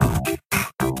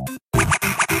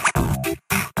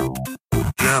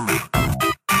Damn.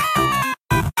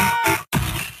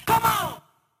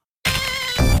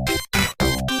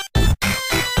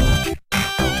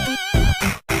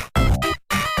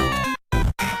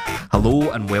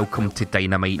 Hello and welcome to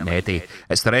Dynamite Neddy.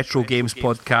 It's the Retro Games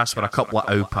podcast where a couple of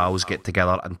OW pals get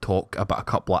together and talk about a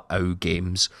couple of OW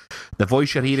games. The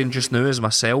voice you're hearing just now is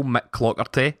myself, Mick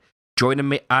Clockerty. Joining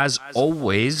me as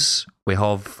always, we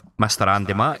have Mr.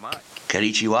 Andy Mack.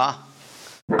 Konnichiwa.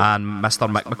 And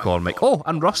Mr. Mick McCormick. Oh,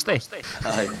 and Rusty.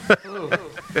 Aye.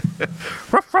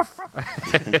 Ruff, ruff.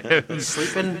 He's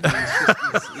sleeping.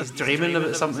 He's dreaming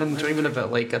about something. Dreaming about,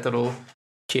 like, I don't know,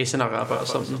 chasing a rabbit or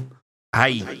something.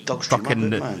 Hi, Dog's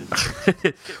fucking. dream of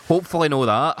it, Hopefully, know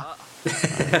that.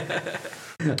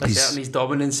 Asserting his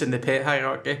dominance in the pet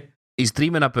hierarchy. He's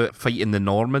dreaming about fighting the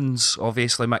Normans,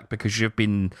 obviously, Mick, because you've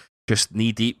been just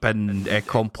knee deep in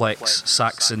complex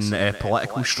Saxon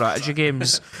political strategy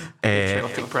games.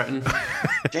 Celtic Britain.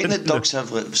 Do you think that dogs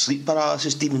have like sleep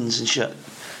paralysis demons and shit?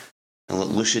 And like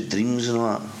lucid dreams and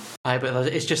all that? Aye, but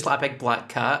it's just like a big black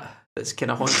cat that's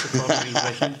kind of haunted for his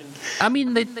vision. I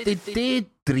mean, they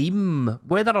dream.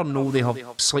 Whether or no they have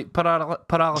sleep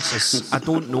paralysis, I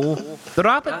don't know. The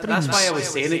rabbit dreams. That's why I was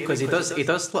saying it, because he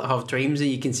does like, have dreams,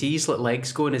 and you can see his like,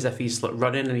 legs going as if he's like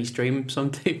running in his dream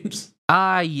sometimes.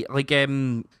 Aye, like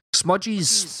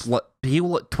Smudgy's he'll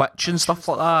like twitch and stuff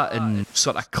like that, and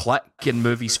sort of click and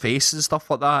move his face and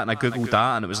stuff like that. And I googled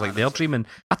that, and it was like they're dreaming.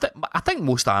 I think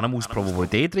most animals probably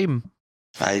daydream.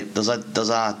 Aye, there's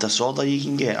a disorder you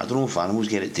can get. I don't know if animals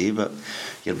get it too, but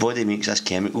your body makes this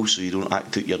chemical so you don't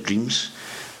act out your dreams.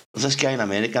 There's this guy in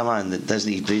America, man, that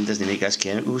his brain doesn't make this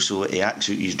chemical, so he acts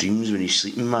out his dreams when he's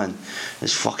sleeping, man.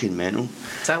 It's fucking mental.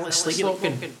 Is that like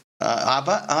sleepwalking?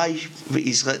 But he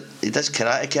does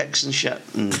karate kicks and shit,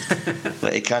 and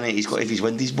like he's got his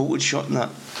windows bolted shut and that.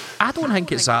 I don't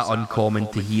think it's that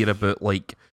uncommon to hear about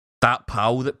like that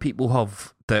pal that people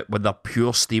have that when they're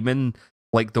pure steaming,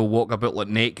 like they'll walk about like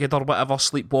naked or whatever,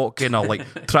 sleepwalking, or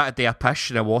like try to do a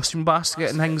pish in a washing basket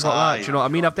and things like that. Do you know what I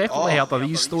mean? I've definitely heard of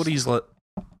these stories. Like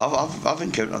I've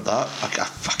encountered that.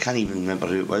 I can't even remember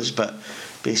who it was, but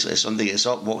basically somebody gets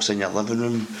up, walks in your living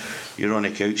room, you're on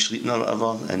a couch sleeping or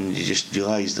whatever, and you just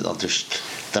realise that they're just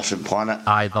different planet.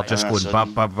 Aye, they're just going ba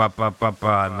ba ba ba ba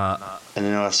ba and that. And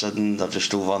then all of a sudden they're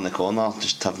just over in the corner,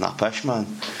 just having a pish, man.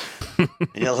 And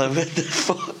you're like, what the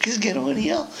fuck is going on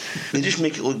here? They just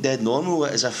make it look dead normal,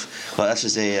 as if like this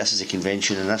is a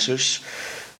convention in this house.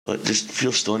 Like just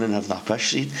feel stoned and having a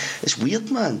pish. It's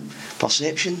weird, man.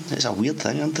 Perception, it's a weird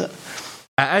thing, isn't it?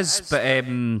 It is, but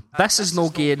this is no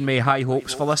giving me high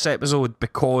hopes for this episode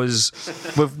because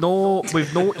we've no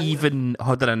even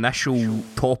had an initial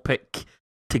topic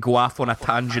to go off on a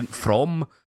tangent from.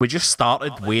 We just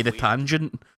started with the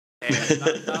tangent.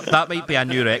 That might be a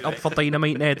new record for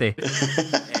Dynamite Neddy.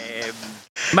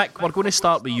 Mick, we're going to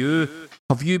start with you.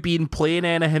 Have you been playing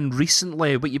anything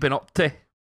recently? What you been up to?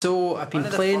 So I've been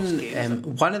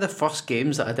playing one of the first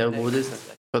games that I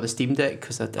downloaded for the Steam Deck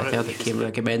because I heard it came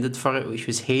recommended for it, which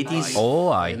was Hades. Oh,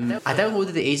 aye. I downloaded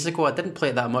it ages ago. I didn't play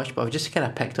it that much, but I've just kind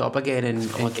of picked it up again in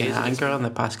kind of anger in the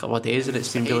past couple of days, and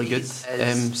it's been really good.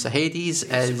 So Hades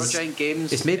is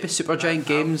it's made by Supergiant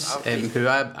Games, who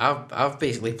I've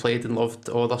basically played and loved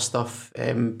all their stuff.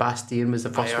 Bastion was the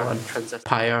first one,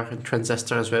 Pyre and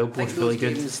Transistor as well, both really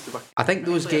good. I think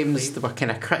those games, they were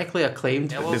kind of critically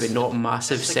acclaimed, but maybe not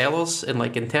massive sellers. And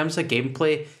like in terms of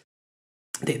gameplay,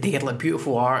 they had like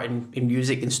beautiful art and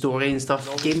music and story and stuff.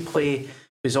 Gameplay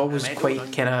was always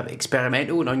quite kind of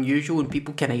experimental and unusual, and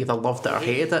people kind of either loved it or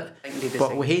hated it.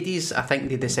 But with Hades, I think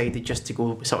they decided just to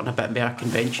go with something a bit more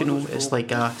conventional. It's like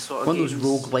one of those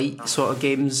roguelite sort of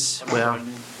games where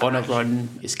on a run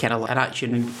it's kind of like an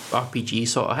action RPG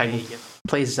sort of thing.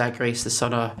 Plays Zagreus, the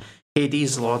son of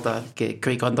Hades, Lord of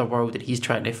Greek Underworld, and he's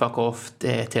trying to fuck off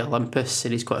to Olympus,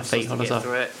 and he's got to fight hundreds of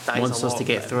monsters to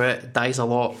get through it. Dies a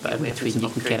lot, but in between you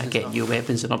can kind of get new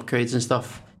weapons and upgrades and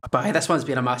stuff. But this one's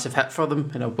been a massive hit for them,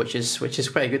 which is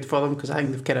quite good for them, because I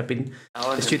think they've kind of been,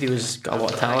 the studio's got a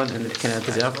lot of talent and they've kind of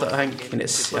deserved it, I think. And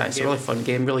it's a really fun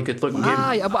game, really good looking game.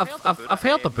 Aye, I've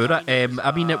heard about it.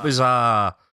 I mean, it was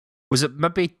it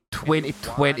maybe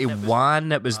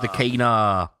 2021? It was the kind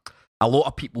of a lot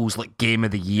of people's like game of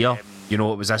the year. You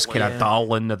know, it was this kind of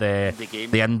darling of the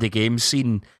indie game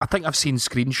scene. I think I've seen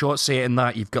screenshots saying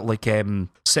that you've got like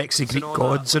sexy Greek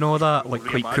gods and all that, like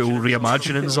quite cool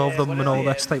reimaginings of them and all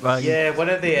this type of thing. Yeah, one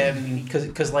of the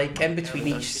because like in between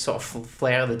each sort of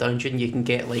flare of the dungeon, you can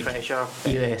get like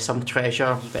some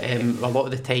treasure, but a lot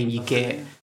of the time you get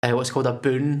what's called a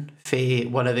boon for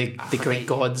one of the Greek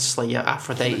gods, like your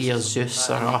Aphrodite or Zeus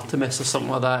or Artemis or something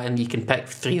like that, and you can pick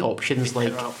 3 options,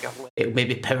 like it'll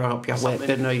maybe power up your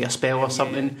weapon or your spell or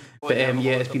something. But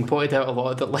it's been pointed out a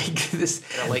lot that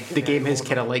the game has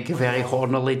kind of very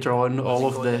hornily drawn all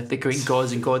of the Greek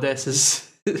gods and goddesses.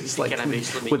 It's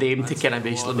with aim to kind of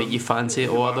basically make you fancy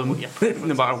all of them,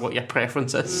 no matter what your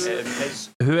preference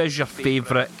is. Who is your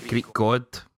favourite Greek god?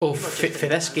 Oh, for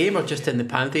this game or just in the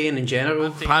Pantheon in general?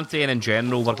 Pantheon in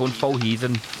general, we're going full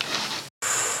heathen.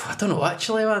 I don't know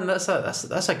actually, man. That's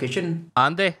a good one.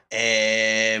 Andy?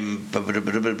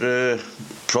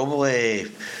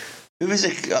 Probably. Who was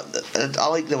it? I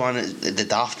like the one, the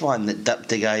daft one that dipped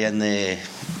the guy in the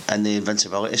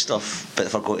invincibility stuff, but I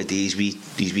forgot to do his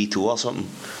wee toe or something.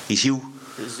 He's Hugh.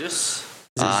 Zeus.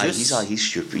 He's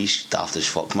stupid. He's daft as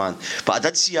fuck, man. But I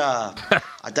did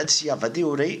see a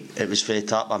video, right? It was for the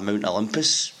top of Mount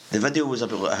Olympus. The video was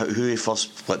about who the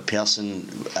first person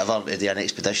ever to do an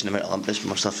expedition to Mount Olympus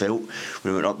must have felt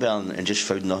when we went up there and just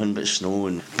found nothing but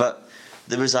snow. But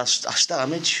there was a still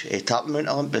image at top of Mount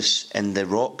Olympus, and the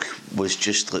rock was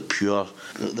just like pure.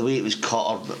 The way it was cut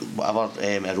or whatever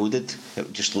eroded,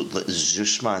 it just looked like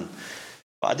Zeus, man.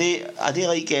 But I do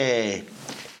like is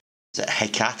it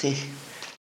Hecate?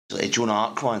 It's like a Joan of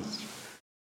Arc one.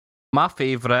 My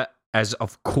favourite is,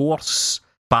 of course,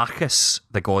 Bacchus,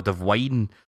 the god of wine,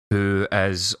 who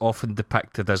is often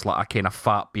depicted as like a kind of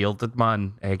fat bearded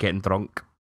man getting drunk.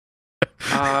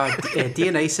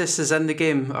 Dionysus is in the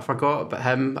game. I forgot about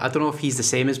him. I don't know if he's the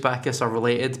same as Bacchus or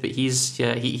related, but he's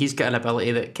got an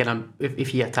ability that kind of, if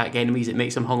he attack enemies, it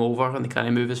makes them hungover and they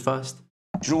can't move as fast.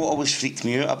 Do you know what always freaked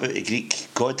me out about the Greek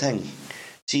god thing?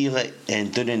 See, like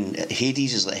down in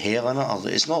Hades is like hell in it, or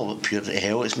it's not like pure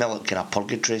hell. It's more like kind of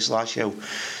purgatory / hell.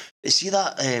 But see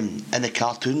that in the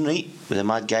cartoon, right, with the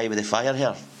mad guy with the fire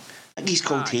hair. I think he's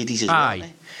called Hades as well. Isn't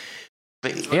he?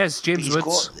 But yes, James he's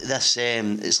Woods. Got this,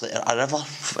 it's like a river,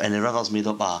 and the river's made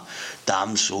up of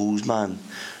damn souls, man.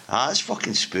 That's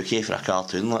fucking spooky for a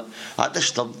cartoon. Like that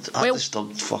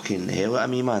disturbed fucking hell out of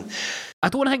me, man. I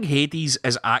don't think Hades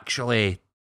is actually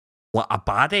like a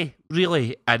baddie,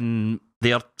 really, in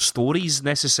their stories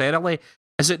necessarily.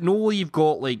 Is it no? You've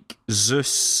got like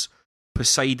Zeus,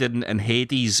 Poseidon, and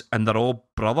Hades, and they're all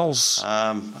brothers.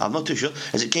 I'm not too sure.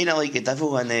 Is it kind of like the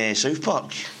devil in South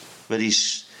Park, where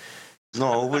he's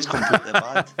not always completely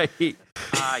bad?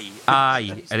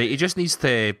 Aye. And he just needs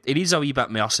a wee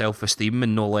bit more self-esteem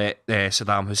and not let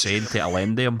Saddam Hussein take a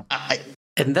lend to him. Aye.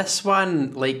 In this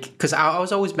one, because I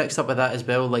was always mixed up with that as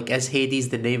well. Like, is Hades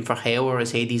the name for hell, or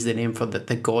is Hades the name for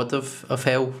the god of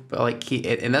hell? But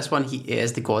in this one, he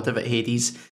is the god of it,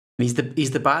 Hades. He's the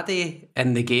baddie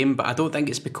in the game, but I don't think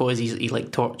it's because he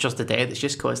tortures the dead. It's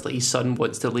just because his son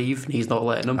wants to leave and he's not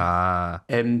letting him.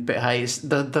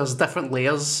 But there's different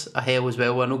layers of hell as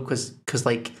well. I know because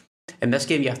in this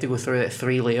game you have to go through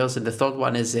 3 layers, and the third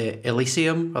one is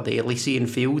Elysium, or the Elysian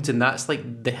Fields, and that's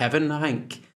like the heaven. I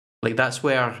think that's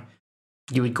where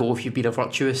you would go if you've been a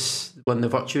virtuous when the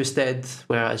virtuous dead.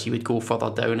 Whereas you would go further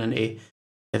down into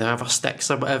the river Styx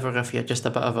or whatever if you're just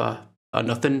a bit of a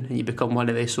nothing and you become one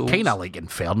of their souls. Kind of like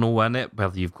Inferno, in it,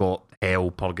 where you've got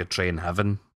hell, purgatory, and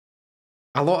heaven.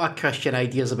 A lot of Christian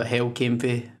ideas about hell came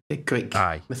from the Greek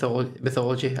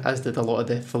mythology, as did a lot of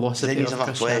the philosophy of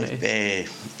Christianity. Played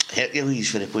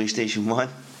Hercules for the PlayStation 1.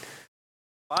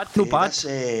 No bad.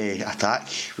 This attack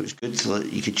was good. So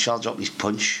you could charge up this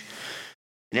punch.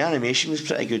 And the animation was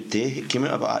pretty good too. It came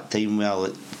out about that time where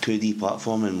 2D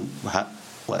platform and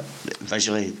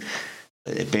visually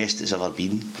the best it's ever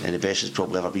been, and the best it's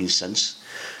probably ever been since.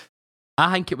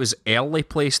 I think it was early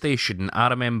PlayStation. I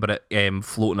remember it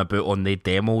floating about on the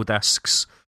demo discs,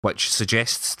 which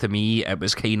suggests to me it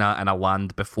was kind of in a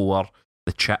land before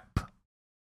the chip.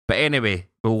 But anyway,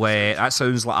 that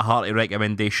sounds like a hearty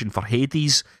recommendation for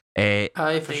Hades.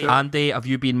 Aye, for sure. Andy, have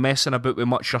you been messing about with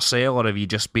much yourself, or have you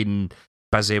just been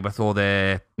busy with all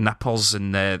the nippers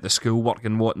and the schoolwork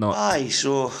and whatnot? Aye,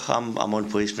 so I'm on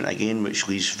placement again, which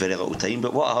leaves very little time.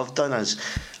 But what I have done is,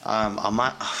 I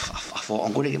thought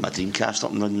I'm going to get my Dreamcast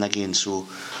up and running again. So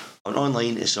I went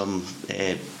online to some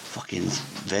fucking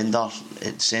vendor.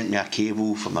 It sent me a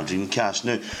cable for my Dreamcast.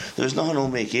 Now there was nothing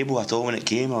on my cable at all when it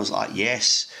came. I was like,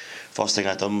 yes. First thing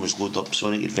I done was load up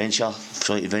Sonic Adventure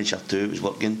 2. It was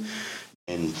working.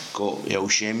 And got the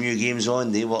Shenmue games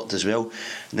on, they worked as well.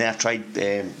 And then I tried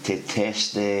to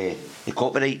test the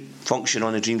copyright function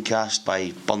on the Dreamcast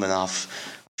by burning off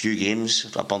a few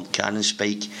games. I burnt Cannon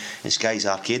Spike and Skies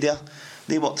Arcadia.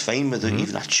 They worked fine without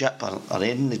even a chip or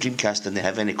anything. The Dreamcast didn't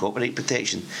have any copyright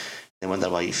protection. I wonder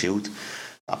why it failed.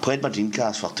 I played my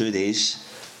Dreamcast for 2 days,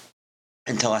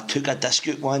 until I took a disc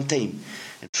out one time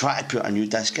and tried to put a new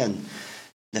disc in.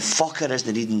 The fucker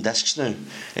isn't reading discs now.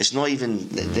 It's not even,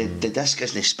 the disc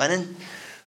isn't spinning.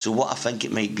 So what I think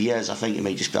it might be is, I think it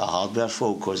might just be a hardware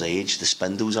fault because I aged the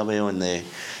spindles away on the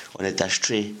disc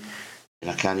tray. And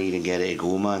I can't even get it to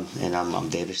go, man. And I'm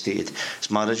devastated.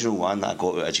 It's my original one that I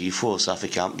got out of G-Force off a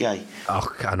camp guy.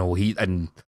 Oh, I know,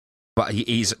 but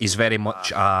he's very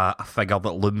much a figure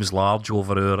that looms large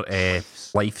over our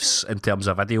lives in terms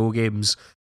of video games.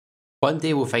 One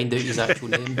day we'll find out his actual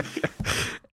name.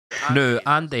 No,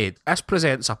 Andy, this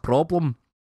presents a problem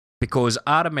because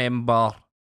I remember,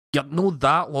 not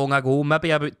that long ago, maybe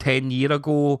about 10 years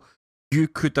ago, you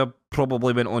could have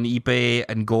probably went on eBay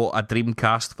and got a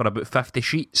Dreamcast for about 50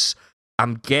 sheets.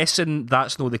 I'm guessing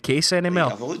that's not the case anymore.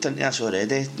 Right, I've looked into this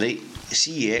already. Right,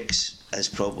 CEX is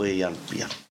probably your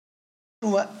you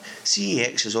know what?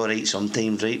 CEX is alright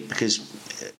sometimes, right? Because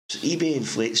eBay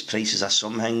inflates prices of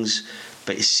some things,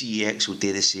 but CEX will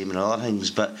do the same in other things.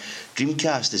 But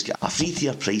Dreamcast has got a free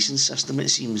tier pricing system, it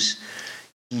seems.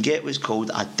 You can get what's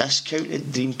called a discounted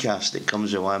Dreamcast that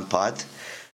comes with one pad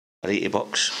for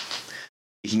 $80.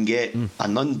 You can get an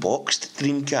unboxed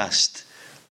Dreamcast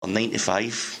for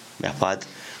 $95 with a pad,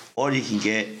 or you can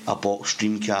get a boxed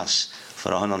Dreamcast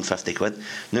for £150.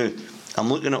 Now, I'm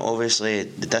looking at obviously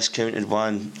the discounted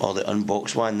one or the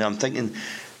unboxed one. Now I'm thinking,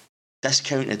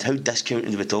 discounted, how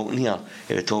discounted are we talking here?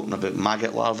 Are we talking about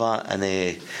maggot larva and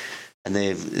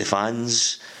the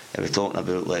fans? Are we talking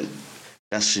about like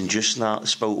this and juice and that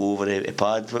spilt over the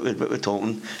pad? What we're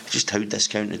talking? Just how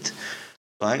discounted. So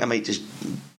I think I might just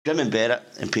grim and bear it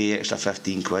and pay extra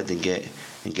 £15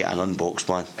 and get an unboxed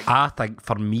one. I think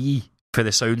for me, for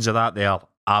the sounds of that there,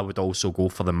 I would also go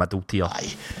for the middle tier.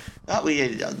 Aye. That way,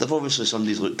 they've obviously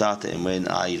somebody's looked at it and went,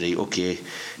 aye, right, okay,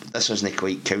 this isn't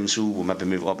quite council, we'll maybe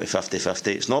move it up to 50-50.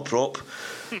 It's not prop.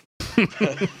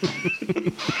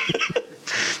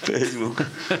 But we'll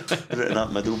put it in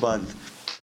that middle band.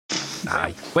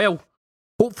 Aye. Well,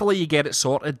 hopefully you get it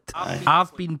sorted. Aye.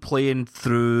 I've been playing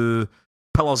through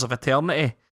Pillars of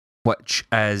Eternity, which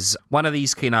is one of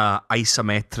these kind of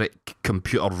isometric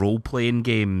computer role-playing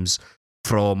games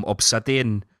from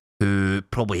Obsidian, who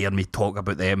probably hear me talk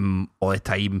about them all the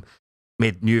time.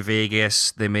 Made New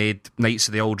Vegas, they made Knights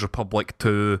of the Old Republic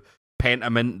 2,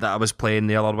 Pentiment that I was playing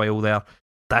the other while there.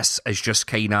 This is just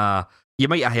kind of, you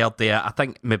might have heard there, I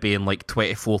think maybe in like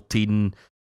 2014,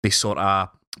 they sort of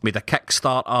made a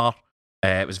Kickstarter.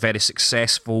 It was very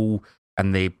successful,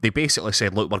 and they basically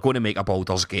said, look, we're going to make a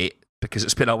Baldur's Gate, because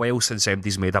it's been a while since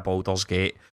somebody's made a Baldur's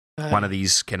Gate, one of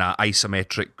these kind of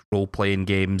isometric role-playing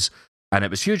games. And it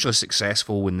was hugely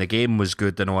successful when the game was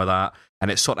good and all that.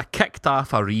 And it sort of kicked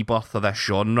off a rebirth of this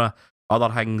genre. Other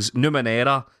things,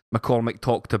 Numenera, McCormick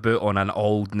talked about on an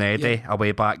old Neddy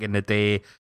way back in the day.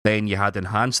 Then you had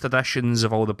enhanced editions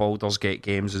of all the Baldur's Gate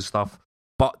games and stuff.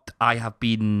 But I have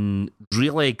been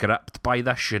really gripped by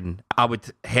this, and I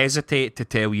would hesitate to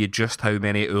tell you just how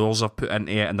many hours I've put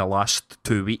into it in the last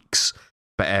 2 weeks.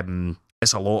 But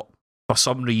it's a lot. For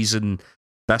some reason,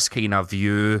 this kind of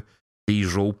view,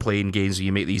 these role-playing games where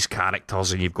you make these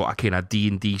characters and you've got a kind of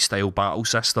D&D style battle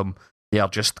system, they are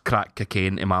just crack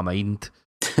cocaine in my mind.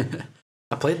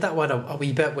 I played that one a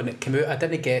wee bit when it came out. I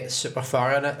didn't get super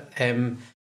far in it.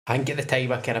 I didn't get the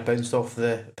time. I kind of bounced off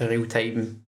the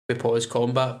real-time with pause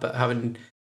combat, but having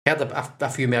heard a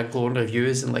few more glowing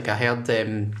reviews, and like I heard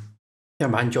your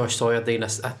man Josh Sawyer doing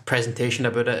a presentation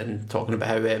about it and talking about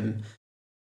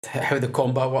how the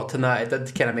combat worked in that, it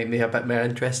did kind of make me a bit more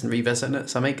interested in revisiting it,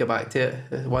 so I might go back to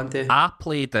it one day. I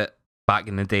played it back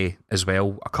in the day as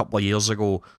well, a couple of years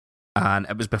ago, and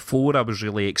it was before I was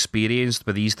really experienced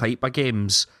with these type of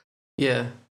games. Yeah.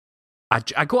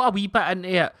 I got a wee bit into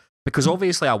it, because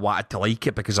obviously I wanted to like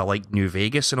it because I liked New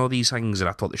Vegas and all these things, and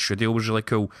I thought the studio was really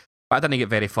cool, but I didn't get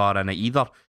very far in it either.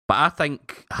 But I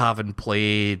think having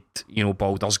played,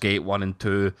 Baldur's Gate 1 and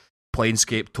 2,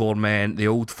 Planescape Torment, the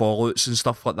old Fallouts and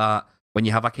stuff like that, when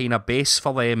you have a kind of base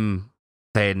for them,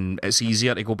 then it's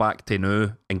easier to go back to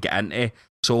now and get into.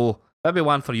 So maybe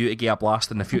one for you to get a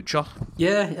blast in the future.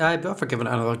 Yeah, I'd be up for giving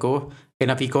it another go. And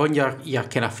have you gone your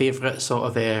kind of favourite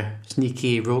sort of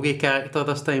sneaky roguey character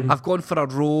this time? I've gone for a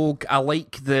rogue. I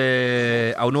like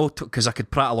I'll know, because I could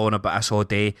prattle on about this all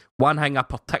day. One thing I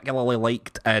particularly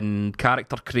liked in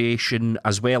character creation,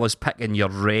 as well as picking your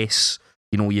race,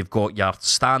 you've got your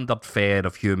standard fare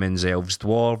of humans, elves,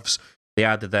 dwarves. They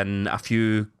added in a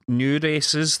few new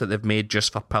races that they've made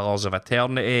just for Pillars of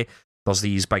Eternity. There's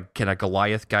these big kind of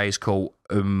Goliath guys called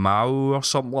Umau or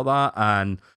something like that,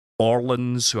 and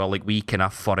Orlans, who are like wee kind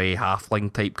of furry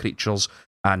halfling type creatures,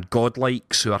 and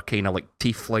Godlikes, who are kind of like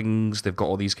tieflings. They've got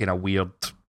all these kind of weird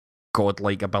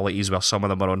godlike abilities where some of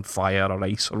them are on fire or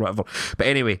ice or whatever. But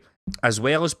anyway, as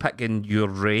well as picking your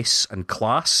race and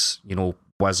class, you know,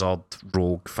 wizard,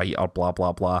 rogue, fighter, blah,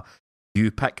 blah, blah,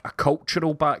 you pick a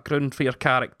cultural background for your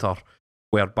character,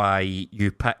 whereby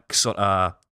you pick sort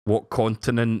of what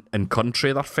continent and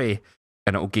country they're fae,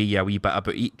 and it'll give you a wee bit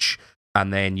about each.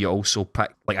 And then you also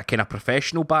pick like a kind of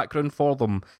professional background for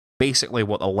them, basically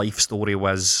what the life story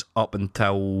was up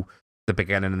until the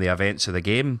beginning of the events of the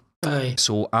game. Aye.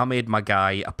 So I made my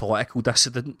guy a political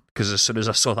dissident, because as soon as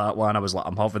I saw that one, I was like,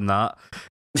 I'm having that.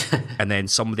 And then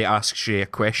somebody asks you a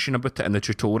question about it in the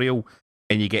tutorial,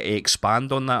 and you get to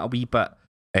expand on that a wee bit.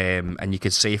 And you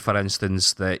could say, for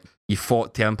instance, that you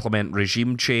fought to implement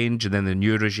regime change, and then the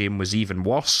new regime was even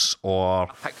worse. Or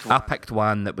I picked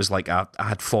one that was like I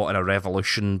had fought in a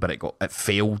revolution, but it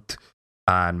failed,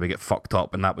 and we get fucked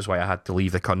up, and that was why I had to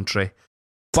leave the country.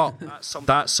 But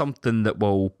that's something that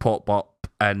will pop up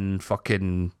in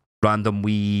fucking random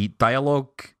wee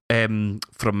dialogue from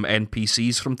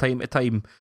NPCs from time to time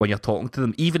when you're talking to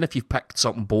them. Even if you've picked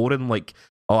something boring like,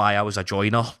 oh, I was a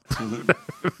joiner.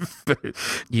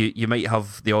 you might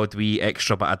have the odd wee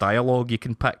extra bit of dialogue you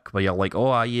can pick where you're like,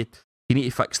 oh, you need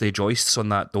to fix the joists on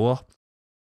that door.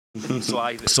 so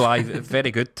I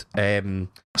very good.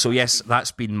 So yes,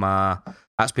 that's been my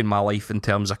life in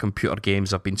terms of computer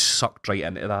games. I've been sucked right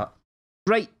into that.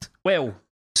 Right. Well,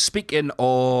 speaking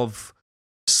of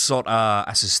sort of,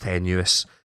 this is tenuous.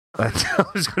 I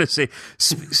was going to say,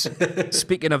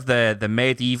 speaking of the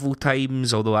medieval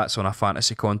times, although that's on a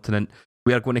fantasy continent,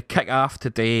 we are going to kick off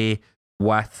today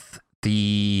with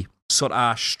the sort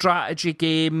of strategy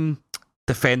game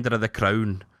Defender of the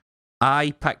Crown.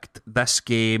 I picked this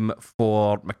game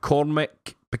for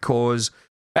McCormick because,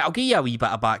 I'll give you a wee bit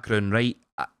of background, right?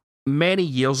 Many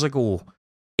years ago,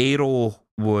 Aero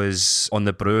was on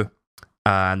the brew,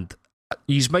 and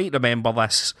you might remember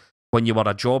this when you were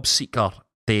a job seeker.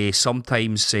 They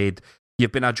sometimes said,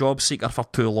 you've been a job seeker for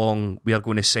too long, we are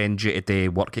going to send you to the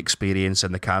work experience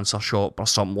in the cancer shop or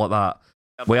something like that,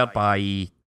 whereby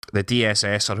the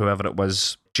DSS or whoever it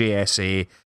was, JSA,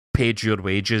 paid your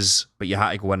wages, but you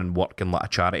had to go in and work in like a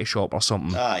charity shop or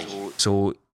something. Aye.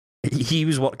 So he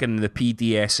was working in the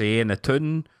PDSA in the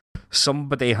town.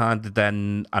 Somebody handed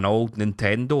in an old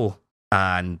Nintendo,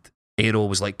 and Aero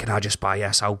was like, can I just buy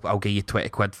this? I'll give you 20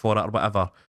 quid for it or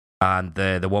whatever. And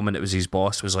the woman that was his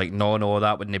boss was like, no,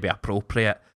 that wouldn't be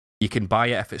appropriate. You can buy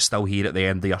it if it's still here at the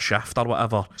end of your shift or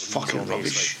whatever. Fucking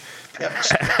rubbish.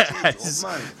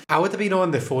 I would have been on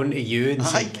the phone to you and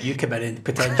said, you come in and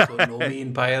potentially know me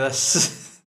and buy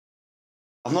this.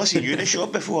 I've not seen you in a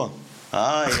shop before.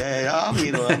 Yeah, I'm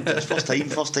here. It's first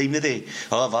time today.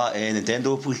 I'll have that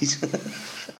Nintendo, please.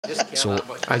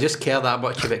 I just care that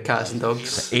much about cats and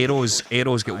dogs.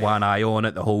 Aero's got one eye on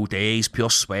it the whole day. He's pure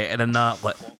sweating and that,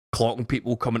 like clocking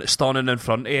people coming, standing in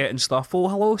front of it and stuff. Oh,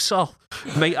 hello, sir.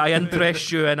 Might I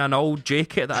interest you in an old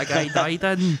jacket that a guy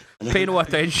died in? Pay no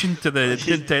attention to the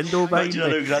Nintendo behind me.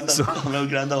 I'm no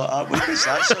grander like that. What's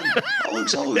that, son?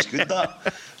 That looks good,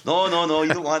 that. No,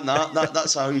 you don't want that.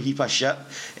 That's a heap of shit.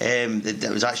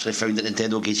 It was actually found that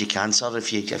Nintendo gives you cancer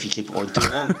if you keep it on too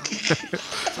long.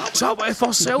 Is that what if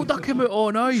our Zelda came out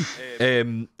on now?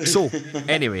 So,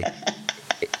 anyway,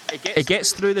 it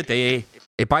gets through the day,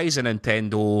 he buys a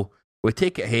Nintendo, we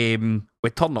take it home, we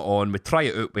turn it on, we try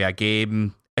it out with a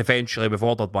game, eventually we've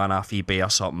ordered one off eBay or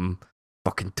something,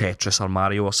 fucking Tetris or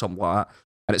Mario or something like that,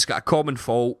 and it's got a common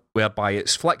fault whereby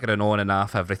it's flickering on and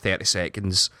off every 30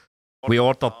 seconds. We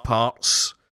ordered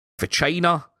parts for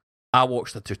China. I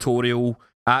watched the tutorial.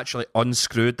 I actually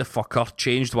unscrewed the fucker,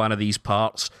 changed one of these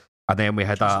parts, and then we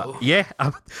had a... Yeah,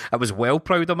 I was well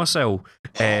proud of myself.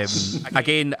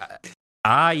 Again,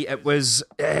 it was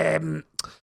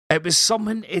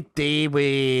something to do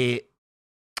with...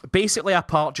 Basically, a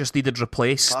part just needed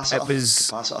replaced. Capacitor. It was...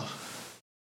 Capacitor.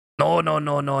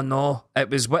 No. It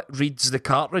was what reads the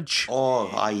cartridge. Oh,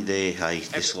 aye.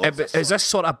 Is this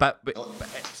sort of bit...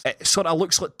 It sort of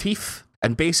looks like teeth,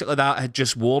 and basically that had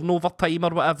just worn over time or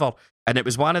whatever, and it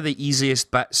was one of the easiest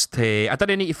bits to... I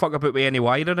didn't need to fuck about with any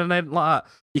wiring or anything like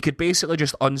that. You could basically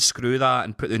just unscrew that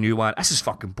and put the new one... This is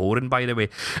fucking boring, by the way.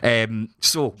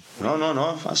 So...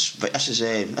 No.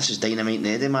 This is Dynamite and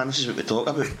Eddie, man. This is what we talk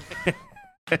about.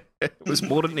 It was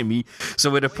boring to me.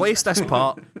 So we replaced this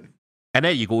part... And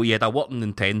there you go, you had a working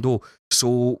Nintendo.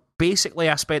 So basically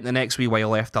I spent the next wee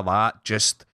while after that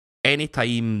just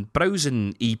anytime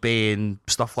browsing eBay and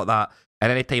stuff like that,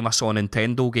 and anytime I saw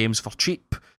Nintendo games for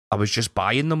cheap, I was just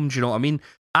buying them, do you know what I mean?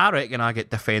 I reckon I get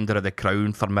Defender of the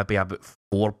Crown for maybe about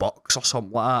 $4 or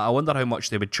something like that. I wonder how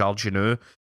much they would charge you now.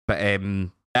 But it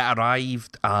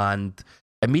arrived, and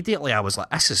immediately I was like,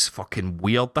 this is fucking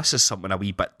weird. This is something a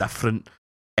wee bit different.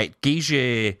 It gives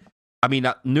you... I mean,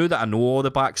 I knew that I know all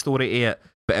the backstory to it,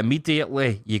 but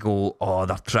immediately you go, oh,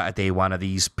 they're trying to do one of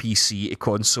these PC to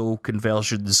console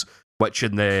conversions, which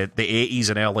in the 80s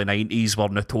and early 90s were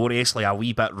notoriously a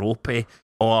wee bit ropey,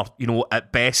 or, you know,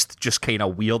 at best, just kind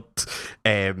of weird.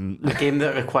 A game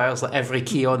that requires like every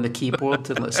key on the keyboard,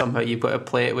 and like, somehow you've got to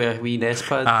play it with a wee NES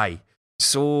pad. Aye.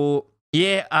 So,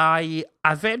 yeah, I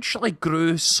eventually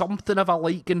grew something of a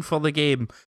liking for the game.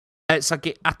 It's a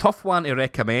tough one to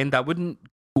recommend. I wouldn't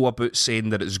go about saying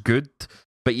that it's good,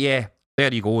 but yeah,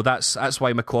 there you go. That's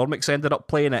why McCormick's ended up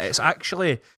playing it. It's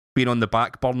actually been on the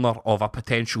back burner of a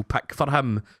potential pick for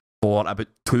him for about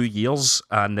 2 years,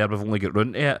 and there we've only got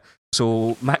round to it.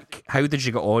 So, Mick, how did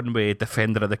you get on with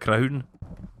Defender of the Crown?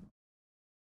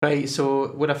 Right,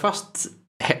 so when I first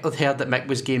heard that Mick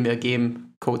was giving me a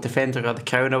game called Defender of the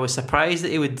Crown, I was surprised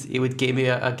that he would give me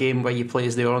a game where you play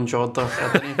as the Orange Order.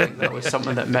 I didn't think that was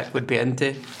something that Mick would be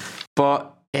into.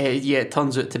 But yeah, it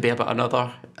turns out to be about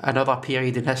another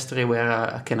period in history where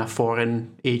a kind of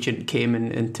foreign agent came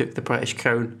and took the British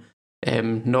crown.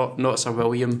 Not Sir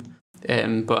William,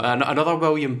 but another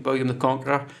William the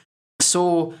Conqueror.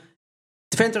 So,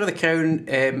 Defender of the Crown,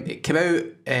 it came out,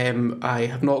 I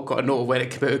have not got a note of when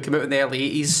it came out. It came out in the early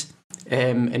 80s,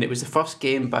 and it was the first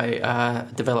game by a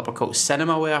developer called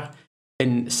Cinemaware.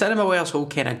 And Cinemaware's whole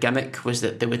kind of gimmick was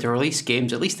that they would release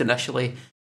games, at least initially,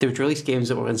 they would release games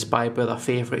that were inspired by their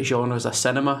favourite genres of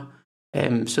cinema.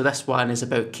 So this one is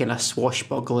about kind of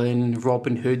swashbuckling,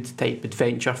 Robin Hood type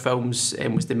adventure films,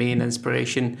 was the main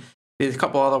inspiration. There's a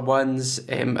couple other ones,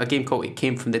 a game called It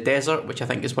Came From the Desert, which I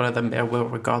think is one of the more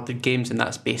well-regarded games, and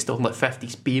that's based on like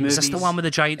 50s B-movies. Is this the one with the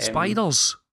giant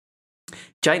spiders?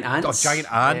 Giant ants. Oh,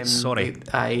 giant ants, sorry.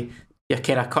 You're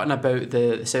kind of cutting about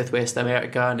the Southwest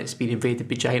America, and it's been invaded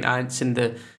by giant ants, and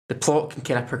the plot can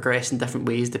kind of progress in different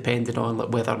ways depending on like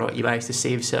whether or not you manage to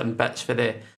save certain bits for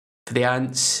the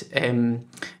ants. They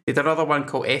did another one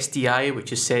called SDI,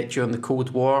 which is set during the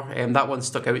Cold War. That one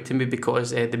stuck out to me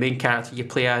because the main character you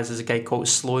play as is a guy called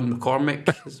Sloan McCormick.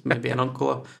 It's maybe an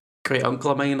uncle, a great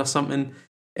uncle of mine or something.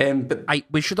 But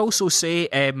we should also say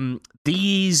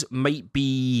these might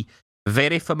be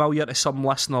very familiar to some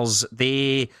listeners.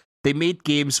 They made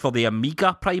games for the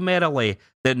Amiga primarily.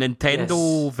 The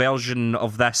Nintendo version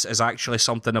of this is actually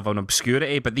something of an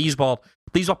obscurity, but these were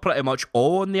pretty much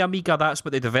all on the Amiga. That's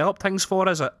what they developed things for,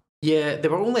 is it? Yeah, they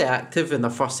were only active in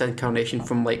their first incarnation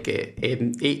from like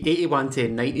 81 to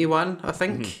 91, I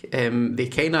think. Mm-hmm. They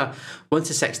kind of, once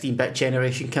the 16-bit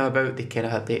generation came about,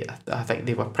 I think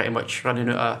they were pretty much running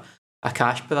out of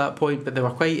cash by that point. But they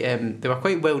were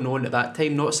quite well known at that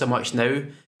time, not so much now.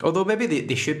 Although maybe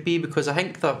they should be, because I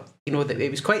think that, you know, that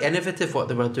it was quite innovative what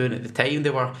they were doing at the time.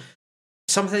 They were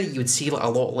something that you would see like a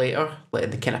lot later, like in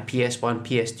the kind of PS1,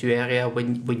 PS2 area,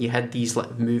 when you had these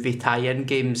like movie tie-in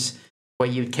games where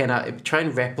you would kind of try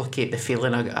and replicate the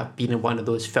feeling of being in one of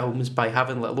those films by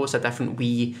having like lots of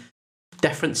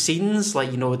different scenes,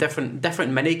 like, you know,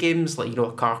 different mini games, like, you know,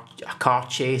 a car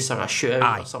chase or a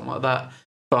shootout or something like that,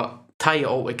 but tie it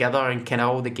all together and kind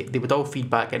of they would all feed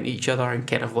back into each other and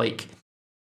kind of like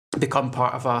become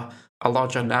part of a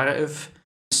larger narrative.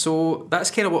 So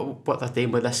that's kind of what they're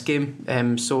doing with this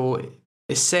game. So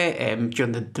it's set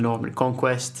during the Norman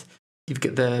conquest. You've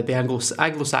got the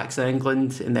Anglo-Saxon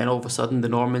England, and then all of a sudden the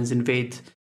Normans invade,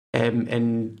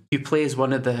 and you play as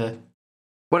one of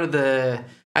the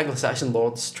Anglo-Saxon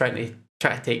lords trying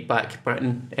to take back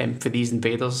Britain for these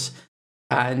invaders.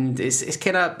 And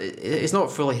it's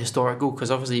not fully historical,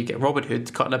 because obviously you get Robin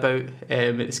Hood cutting about.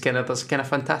 There's a kind of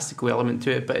fantastical element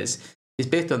to it, but it's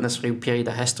based on this real period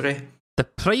of history. The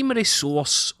primary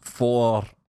source for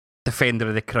Defender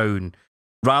of the Crown,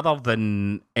 rather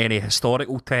than any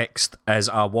historical text, is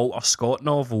a Walter Scott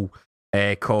novel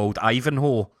called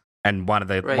Ivanhoe, and one of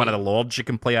the lords you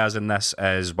can play as in this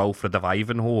is Wilfred of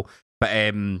Ivanhoe.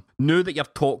 But now that you're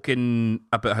talking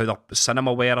about how they're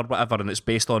Cinemaware or whatever, and it's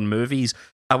based on movies,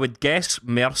 I would guess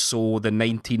more so the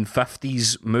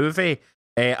 1950s movie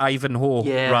Ivanhoe,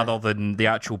 rather than the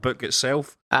actual book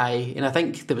itself. Aye, and I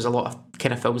think there was a lot of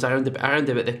kind of films around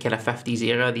about the kind of 50s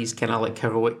era, these kind of like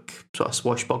heroic sort of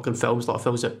swashbuckling films, a lot of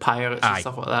films with pirates and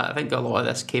stuff like that. I think a lot of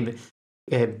this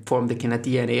formed the kind of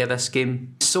DNA of this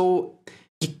game. So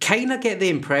you kind of get the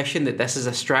impression that this is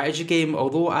a strategy game,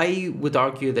 although I would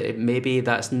argue that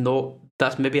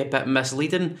that's maybe a bit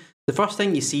misleading. The first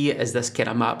thing you see is this kind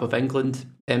of map of England,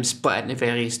 split into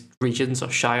various regions or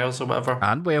shires or whatever.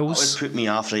 And Wales. That would put me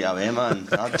off right away, man.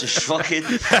 I'd just fucking...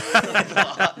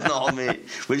 no, mate.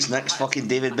 What's next? Fucking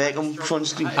David Beckham front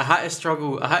screen? I had to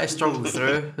struggle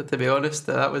through, to be honest.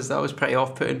 That was pretty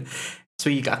off-putting. So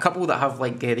you got a couple that have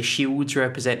like the shields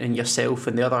representing yourself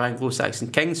and the other Anglo-Saxon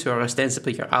kings who are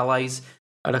ostensibly your allies,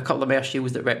 and a couple of more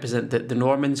shields that represent the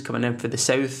Normans coming in for the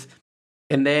south.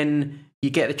 And then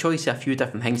you get the choice of a few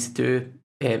different things to do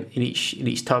in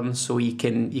each turn. So you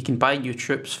can buy new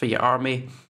troops for your army.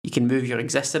 You can move your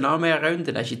existing army around,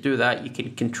 and as you do that, you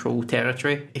can control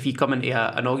territory. If you come into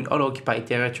an unoccupied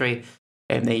territory,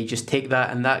 then you just take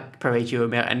that, and that provides you with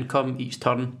more income each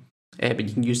turn. And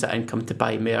you can use that income to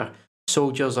buy more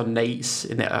soldiers or knights,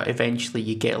 and eventually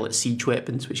you get like siege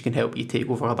weapons, which can help you take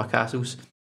over other castles.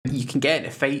 You can get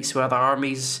into fights with other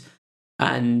armies,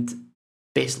 and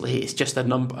basically it's just a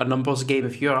numbers game.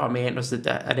 If your army enters an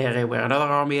area where another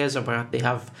army is, or where they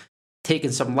have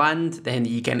taken some land, then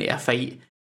you get into a fight.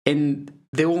 And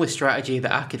the only strategy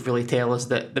that I could really tell is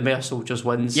that the more soldiers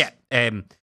wins. Yeah,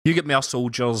 you get more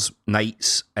soldiers,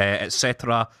 knights,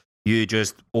 etc. You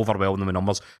just overwhelm them with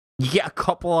numbers. You get a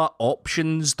couple of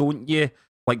options, don't you?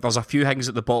 Like, there's a few things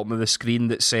at the bottom of the screen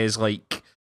that says, like,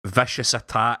 vicious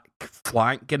attack,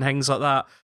 flank, and things like that.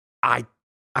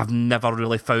 I've never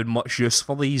really found much use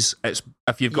for these. It's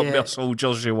if you've got more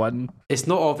soldiers, you win. It's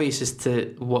not obvious as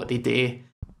to what they do.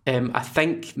 I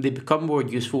think they become more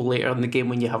useful later in the game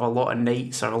when you have a lot of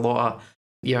knights or a lot of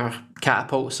your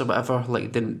catapults or whatever.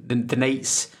 Like, the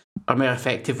knights are more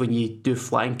effective when you do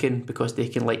flanking, because they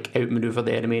can like outmaneuver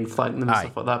the enemy and flank them and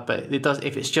stuff like that. But it does,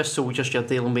 if it's just soldiers you're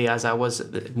dealing with, as I was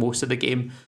at most of the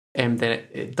game, then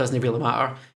it doesn't really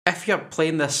matter. If you're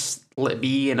playing this, let it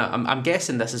be, and I'm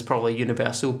guessing this is probably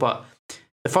universal, but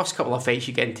the first couple of fights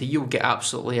you get into, you'll get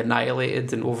absolutely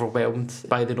annihilated and overwhelmed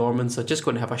by the Normans. They're just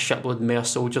going to have a shitload more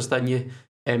soldiers than you,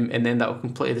 and then that will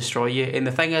completely destroy you. And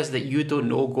the thing is that you don't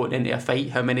know going into a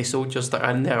fight how many soldiers that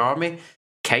are in their army.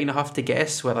 Kind of have to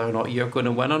guess whether or not you're going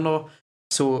to win or not.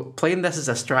 So playing this as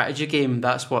a strategy game,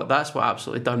 that's what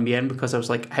absolutely done me in, because I was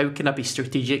like, how can I be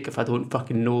strategic if I don't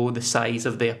fucking know the size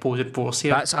of the opposing force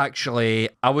here? That's actually,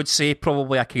 I would say,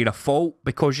 probably a kind of fault,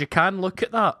 because you can look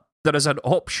at that. There is an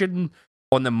option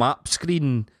on the map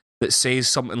screen that says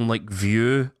something like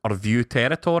view or view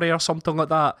territory or something like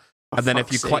that. And then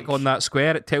if you click on that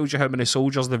square, it tells you how many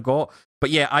soldiers they've got. But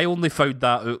yeah, I only found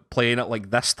that out playing it like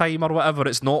this time or whatever.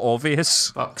 It's not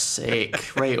obvious. Fuck's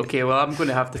sake. Right, okay, well, I'm going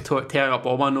to have to tear up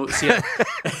all my notes here.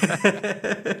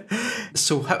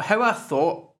 So how I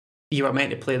thought you were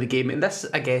meant to play the game, and this,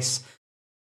 I guess,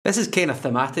 this is kind of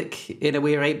thematic in a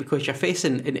way, right? Because you're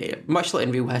facing, much like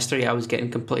in real history, I was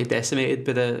getting completely decimated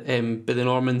by the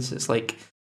Normans. It's like,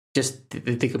 just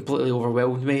they completely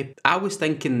overwhelmed me. I was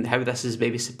thinking how this is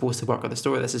maybe supposed to work, or the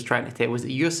story this is trying to tell was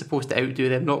that you're supposed to outdo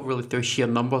them, not really through sheer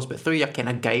numbers, but through your kind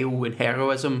of guile and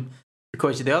heroism.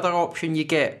 Because the other option you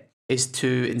get is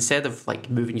to, instead of like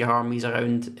moving your armies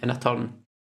around in a turn,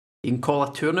 you can call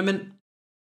a tournament.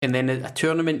 And then a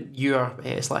tournament,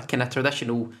 it's like kind of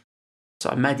traditional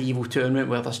sort of medieval tournament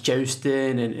where there's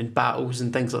jousting and battles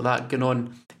and things like that going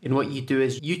on. And what you do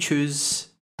is you choose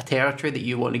a territory that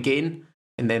you want to gain,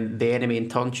 and then the enemy in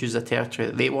turn chooses a territory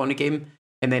that they want to gain.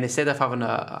 And then instead of having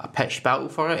a pitched battle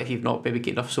for it, if you've not maybe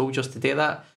got enough soldiers to do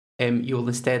that, you'll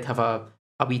instead have a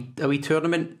wee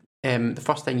tournament. The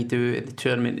first thing you do in the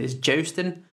tournament is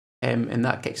jousting, and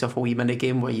that kicks off a wee mini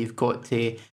game where you've got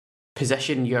to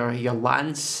position your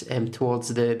lance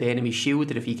towards the enemy shield,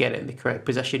 and if you get it in the correct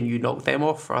position, you knock them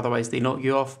off, or otherwise they knock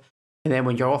you off. And then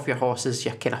when you're off your horses,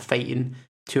 you're kind of fighting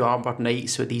two armoured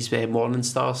knights with these morning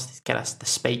stars, kind of the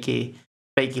spiky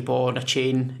ball on a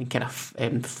chain, and kind of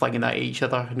flinging that at each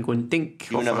other and going dink.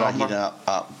 You never had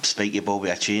a spiky ball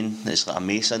with a chain. It's like a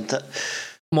mace, isn't it?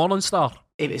 Morning Star.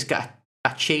 It's got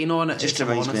a chain on it. Just it's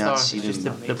reminds me of that scene. It's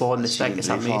just the ball and the stick. It's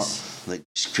a mace. Like,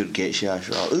 just pure gets you.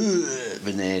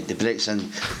 When the breaks in,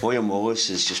 William Wallace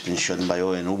has just been shunned by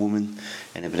all the noblemen,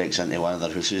 and he breaks into one of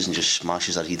their houses and just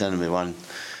smashes their head in with one.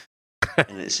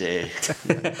 And it's a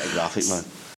graphic, man.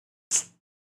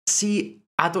 See,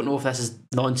 I don't know if this is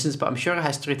nonsense, but I'm sure a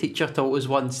history teacher told us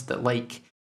once that like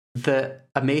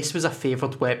a mace was a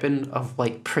favoured weapon of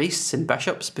like priests and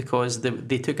bishops, because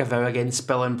they took a vow against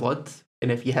spilling blood,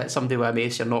 and if you hit somebody with a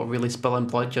mace, you're not really spilling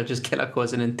blood, you're just kind of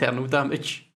causing internal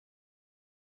damage.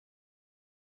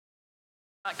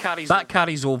 That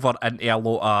carries over into a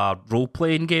lot of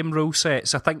role-playing game rule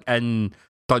sets. I think in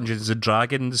Dungeons and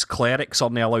Dragons, clerics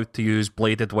aren't allowed to use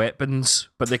bladed weapons,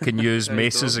 but they can use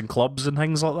maces and clubs and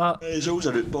things like that. It's always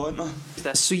a root ball,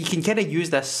 So you can kind of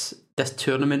use this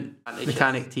tournament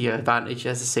mechanic to your advantage.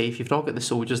 As I say, if you've not got the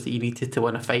soldiers that you needed to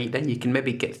win a fight, then you can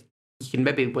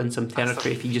maybe win some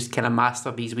territory if you just kind of master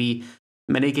these wee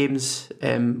mini games,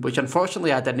 which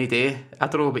unfortunately I didn't do. I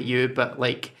don't know about you, but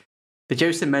like The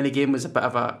jousting minigame was a bit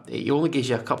of a. It only gives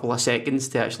you a couple of seconds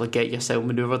to actually get yourself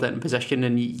manoeuvred into position,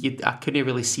 and I couldn't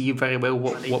really see very well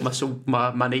what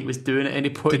my knight was doing at any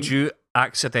point. Did you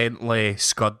accidentally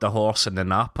scud the horse in the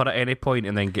napper at any point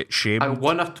and then get shamed? I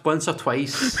won once or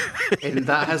twice, and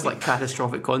that has like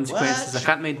catastrophic consequences. I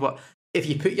can't mind what. If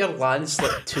you put your lance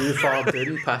like too far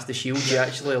down past the shield, you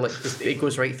actually like it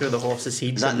goes right through the horse's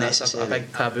head, and that's a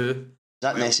big taboo. Is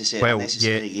that necessary?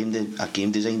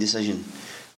 Game design decision.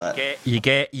 You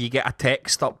get a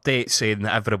text update saying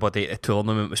that everybody at the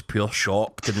tournament was pure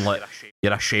shocked and like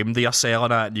you're ashamed of yourself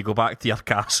and that, and you go back to your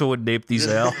castle and nobody's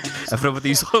there.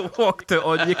 Everybody's like, walked out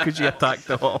on you because you attacked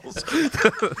the horse.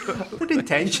 I didn't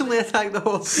intentionally attack the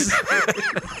horse.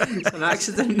 It's an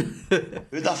accident.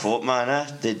 Who'd have thought, man?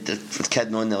 The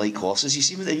kid knowing they like horses. You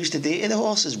see what they used to do to the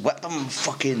horses? Whip them,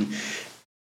 fucking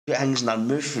put things in their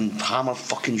mouth and hammer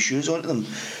fucking shoes onto them.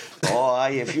 Oh, aye,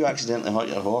 if you accidentally hurt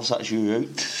your horse, that's you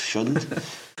out. Shouldn't.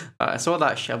 I saw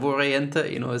that chivalry into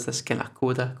it, is this kind of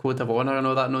code of honour and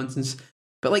all that nonsense.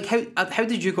 But like, how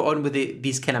did you go on with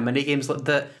these kind of mini games? Like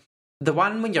the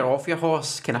one when you're off your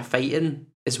horse, kind of fighting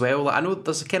as well. Like, I know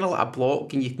there's kind of like a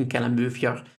block and you can kind of move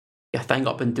your thing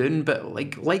up and down. But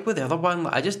like with the other one,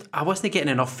 like, I wasn't getting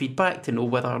enough feedback to know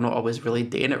whether or not I was really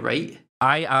doing it right.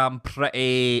 I am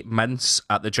pretty mince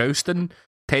at the jousting.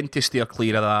 Tend to steer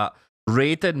clear of that.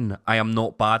 Raiding, I am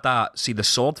not bad at. See, the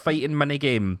sword fighting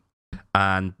minigame,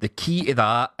 and the key to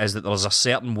that is that there's a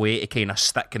certain way to kind of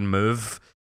stick and move.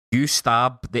 You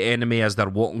stab the enemy as they're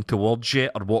walking towards you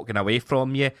or walking away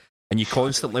from you, and you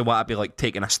constantly want to be like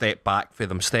taking a step back for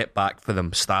them, stab.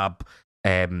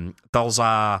 It's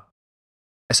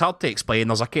hard to explain.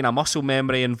 There's a kind of muscle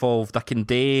memory involved. I can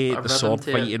do the sword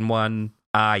fighting one.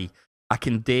 Aye. I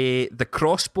can do the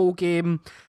crossbow game.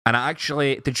 And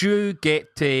did you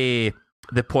get to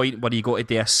the point where you got to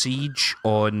do a siege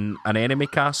on an enemy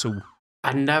castle?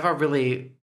 I never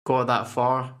really got that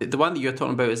far. The one that you're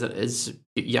talking about is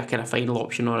your kind of final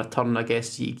option on a turn, I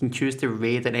guess. You can choose to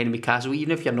raid an enemy castle.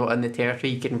 Even if you're not in the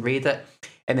territory, you can raid it.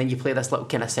 And then you play this little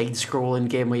kind of side-scrolling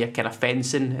game where you're kind of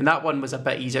fencing. And that one was a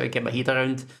bit easier to get my head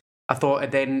around, I thought.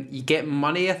 And then you get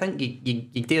money, I think.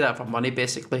 You do that for money,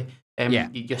 basically.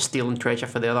 You're stealing treasure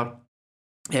for the other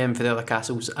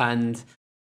castles, and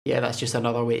that's just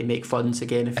another way to make funds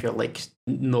again if you're like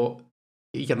not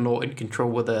in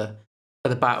control of the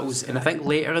battles. And I think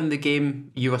later in the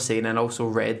game you were saying, and also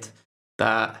read,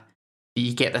 that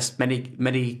you get this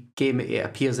mini game. It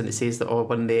appears and it says that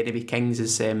one of the enemy kings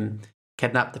is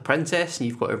kidnapped the princess, and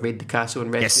you've got to raid the castle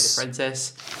and rescue the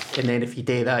princess. And then if you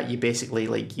do that, you basically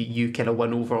like you kind of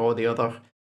win over all the other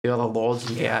lords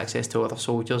and get access to other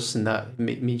soldiers, and that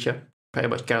means you're pretty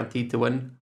much guaranteed to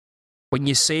win. When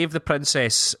you save the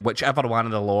princess, whichever one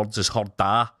of the lords is her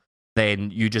da, then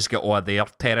you just get all of their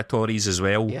territories as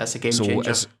well. Yeah, it's a game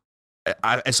changer.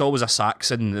 It's always a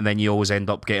Saxon, and then you always end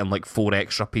up getting like 4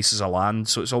 extra pieces of land,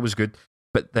 so it's always good.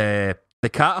 But the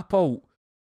catapult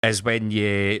is when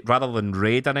you, rather than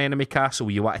raid an enemy castle,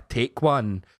 you want to take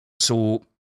one. So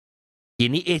you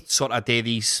need to sort of do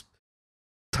these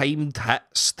timed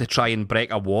hits to try and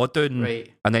break a wall down, right.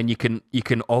 And then you can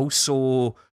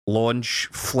also launch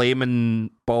flaming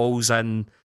balls in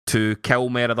to kill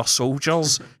more of their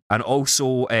soldiers, and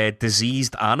also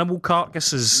diseased animal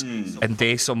carcasses, and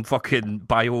do some fucking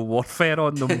bio warfare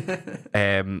on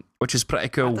them, which is pretty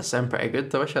cool. That does sound pretty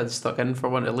good. I wish I'd stuck in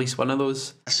for at least one of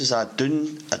those. This is a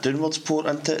downwards port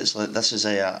into it. It's like this is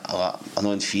a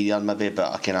not inferior maybe,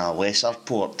 but a kind of lesser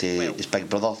port to his big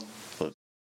brother.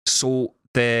 So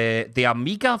the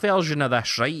Amiga version of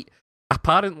this, right?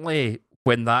 Apparently,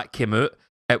 when that came out,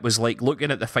 it was like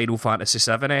looking at the Final Fantasy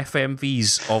VII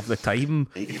FMVs of the time.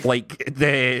 Like,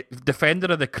 the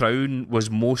Defender of the Crown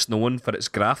was most known for its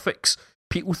graphics.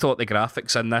 People thought the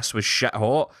graphics in this was shit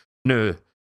hot. No,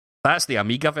 that's the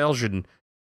Amiga version.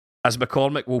 As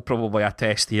McCormick will probably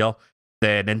attest here,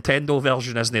 the Nintendo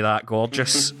version isn't that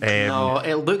gorgeous. No,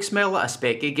 it looks more like a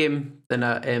Speccy game than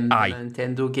a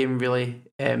Nintendo game, really.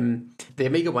 The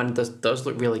Amiga one does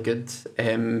look really good.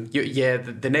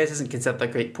 The NES isn't considered a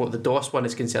great port. The DOS one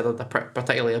is considered a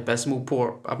particularly abysmal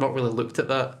port. I've not really looked at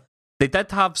that. They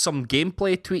did have some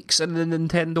gameplay tweaks in the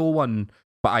Nintendo one,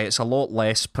 but it's a lot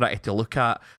less pretty to look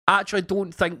at. I actually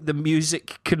don't think the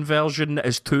music conversion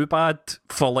is too bad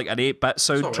for like an 8-bit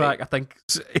soundtrack. Right. I think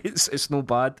it's no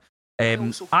bad.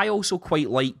 I also quite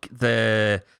like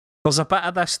there's a bit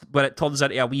of this where it turns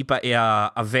into a wee bit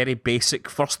of a very basic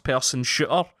first-person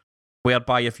shooter,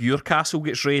 whereby if your castle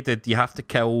gets raided, you have to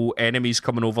kill enemies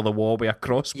coming over the wall with a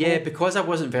crossbow. Yeah, because I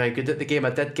wasn't very good at the game,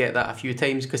 I did get that a few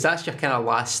times, because that's your kind of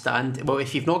last stand. Well,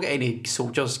 if you've not got any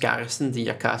soldiers garrisoned in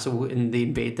your castle and they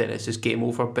invade, then it's just game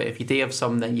over. But if you do have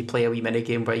some, then you play a wee mini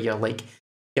game where you're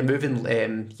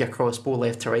moving your crossbow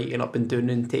left to right and up and down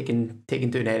and taking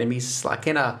down enemies. It's like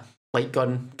kind of light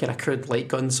gun, kind of crude light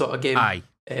gun sort of game. Aye.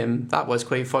 That was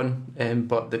quite fun,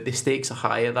 but the stakes are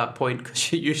high at that point,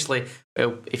 because usually,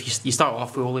 well, if you start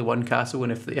off with only one castle,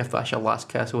 and if that's your last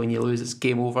castle and you lose, it's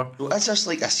game over. Well, is this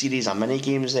like a series of mini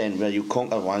games then, where you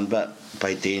conquer one bit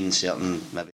by doing certain,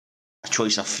 maybe a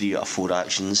choice of 3 out of 4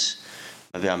 actions,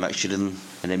 maybe a mixture of them,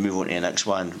 and then move on to the next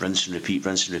one, rinse and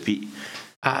repeat.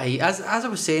 Aye, as I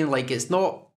was saying, like it's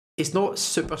not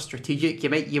super strategic.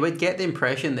 You would get the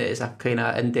impression that it's a kind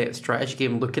of in-depth strategy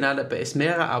game looking at it, but it's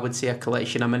more, I would say, a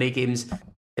collection of mini games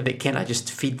that kind of just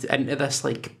feed into this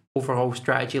like overall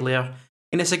strategy layer.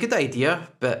 And it's a good idea,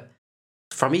 but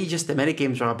for me, just the mini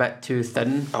games are a bit too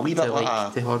thin to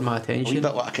hold my attention. A wee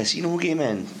bit like a casino game,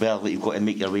 then, where like, you've got to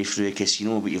make your way through a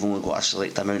casino, but you've only got a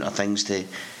select amount of things to.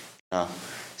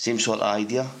 Same sort of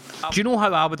idea. Do you know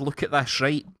how I would look at this?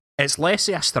 Right, it's less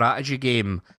of a strategy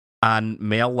game and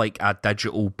more like a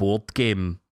digital board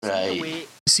game. Right.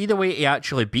 See the way to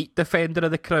actually beat Defender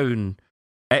of the Crown?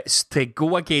 It's to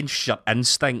go against your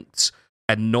instincts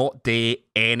and not do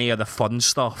any of the fun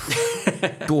stuff.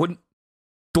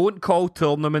 Don't call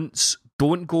tournaments.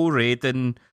 Don't go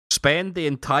raiding. Spend the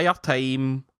entire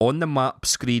time on the map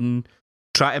screen.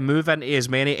 Try to move into as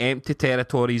many empty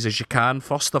territories as you can,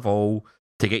 first of all,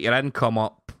 to get your income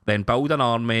up. Then build an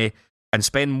army and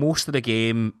spend most of the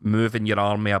game moving your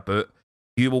army about.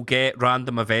 You will get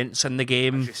random events in the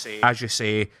game. As you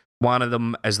say, one of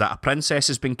them is that a princess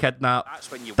has been kidnapped.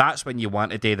 That's when you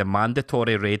want to do the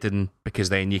mandatory raiding, because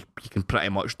then you can pretty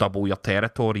much double your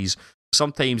territories.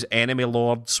 Sometimes enemy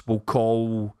lords will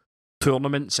call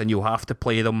tournaments and you'll have to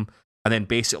play them, and then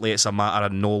basically it's a matter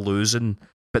of no losing.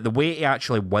 But the way to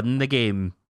actually win the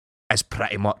game is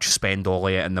pretty much spend all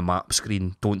of it in the map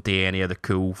screen. Don't do any of the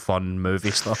cool, fun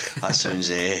movie stuff. That sounds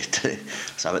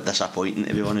it's a bit disappointing,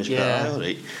 to be honest. Yeah. But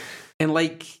alright. And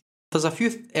like, there's a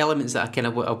few elements that I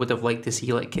would have liked to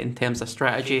see, like in terms of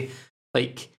strategy.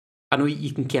 Like, I know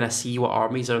you can kind of see what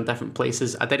armies are in different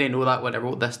places. I didn't know that when I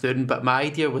wrote this down, but my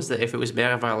idea was that if it was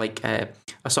more of a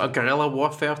sort of guerrilla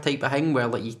warfare type of thing, where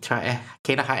like you try to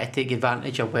kind of had to take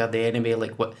advantage of where the enemy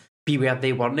be where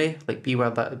they weren't, like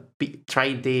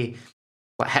trying to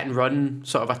like hit and run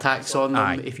sort of attacks on them.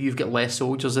 Aye. If you've got less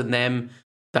soldiers in them,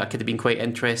 that could have been quite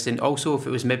interesting. Also, if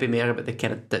it was maybe more about the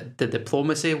kind of the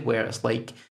diplomacy, where it's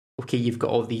like, okay, you've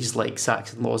got all these like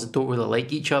Saxon laws that don't really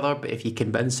like each other, but if you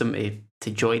convince them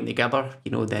to join together,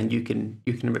 then you can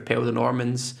repel the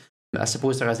Normans. I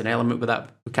suppose there is an element with that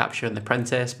capturing the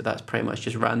princess, but that's pretty much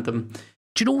just random.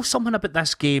 Do you know something about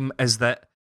this game is that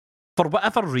for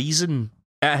whatever reason,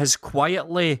 it has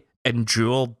quietly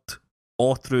endured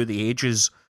all through the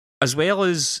ages, as well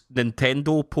as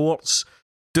Nintendo ports.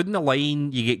 Down the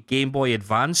line, you get Game Boy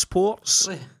Advance ports.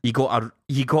 You got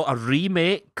a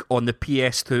remake on the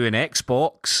PS2 and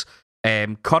Xbox.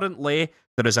 Currently,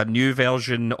 there is a new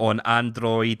version on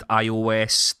Android,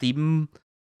 iOS, Steam,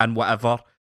 and whatever.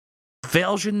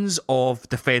 Versions of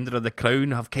Defender of the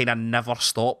Crown have kind of never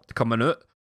stopped coming out.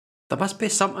 There must be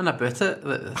something about it.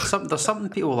 There's something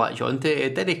people latch onto.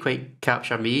 It didn't quite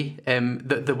capture me.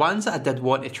 The ones that I did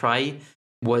want to try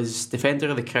was Defender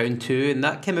of the Crown 2, and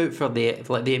that came out for the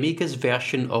Amiga's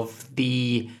version of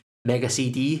the Mega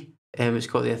CD. It's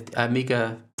called the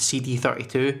Amiga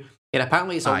CD32, and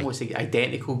apparently it's almost an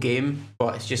identical game,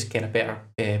 but it's just kind of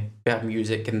better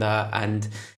music and that, and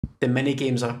the mini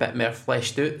games are a bit more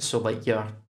fleshed out. So like your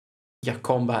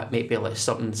combat may be like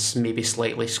something maybe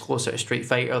slightly closer to Street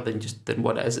Fighter than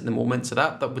what it is at the moment. So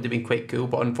that would have been quite cool,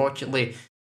 but unfortunately,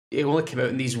 it only came out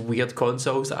in these weird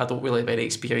consoles that I don't really have any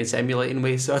experience emulating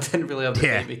with, so I didn't really have the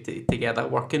time to get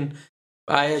that working.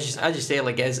 I just say,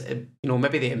 like,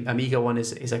 maybe the Amiga one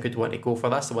is a good one to go for.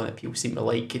 That's the one that people seem to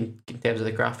like in terms of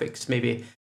the graphics. Maybe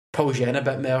pulls you in a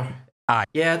bit more.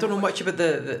 Yeah, I don't know much about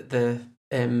the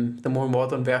more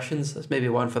modern versions. That's maybe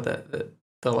one for the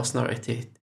listener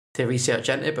to research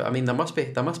into, but I mean there must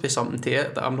be something to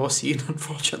it that I'm not seeing,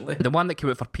 unfortunately. The one that came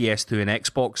out for PS2 and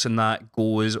Xbox and that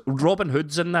goes Robin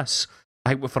Hood's in this.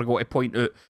 I think we forgot to point out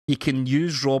you can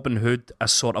use Robin Hood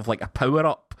as sort of like a power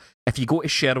up. If you go to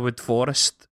Sherwood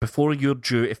Forest before you're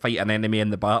due to fight an enemy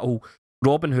in the battle,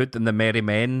 Robin Hood and the Merry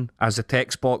Men, as the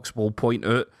text box will point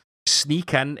out,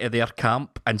 sneak into their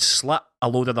camp and slit a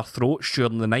load of their throats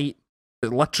during the night.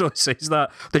 It literally says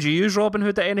that. Did you use Robin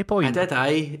Hood at any point? I did,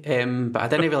 but I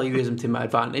didn't really use him to my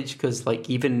advantage because, like,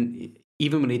 even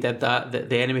when he did that,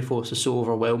 the enemy force was so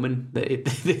overwhelming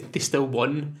that they still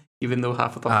won, even though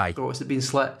half of their throats had been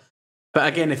slit. But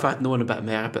again, if I'd known a bit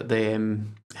more about the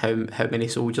how many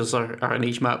soldiers are in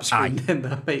each map screen, then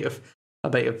I might have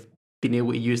been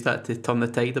able to use that to turn the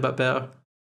tide a bit better.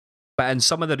 But in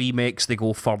some of the remakes, they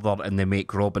go further and they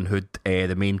make Robin Hood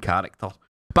the main character.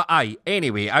 But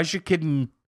anyway, as you can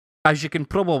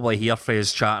probably hear from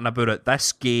us chatting about it,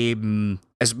 this game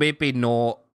is maybe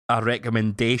not a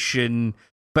recommendation,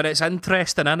 but it's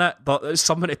interesting, innit? It's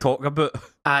something to talk about.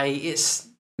 It's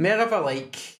more of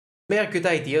more good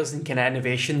ideas and kind of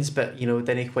innovations, but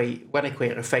didn't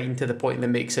quite refined to the point that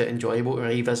makes it enjoyable to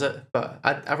revisit. But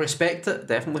I respect it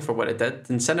definitely for what it did.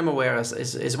 And Cinemaware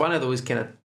is one of those kind of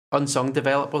unsung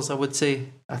developers, I would say.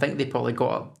 I think they probably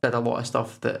did a lot of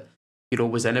stuff that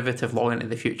was innovative long into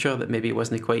the future that maybe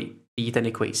you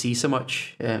didn't quite see so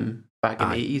much back in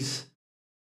the 80s.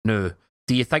 No.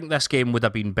 Do you think this game would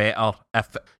have been better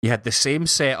if you had the same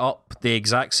setup, the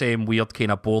exact same weird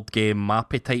kind of board game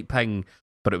mappy type thing,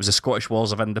 but it was the Scottish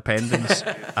Wars of Independence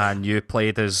and you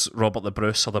played as Robert the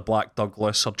Bruce or the Black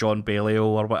Douglas or John Balliol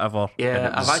or whatever?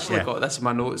 Yeah, I've actually got this in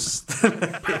my notes.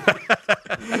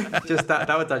 Just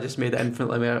that would have just made it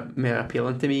infinitely more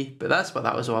appealing to me. But that's what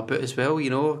that was all about as well,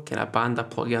 kind of band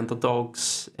of plucky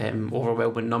underdogs,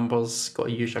 overwhelming numbers, got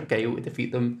to use your guile to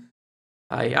defeat them.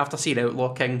 After seeing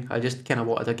Outlaw King, I just kind of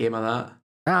wanted a game of that.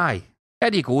 Aye,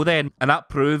 there you go then. And that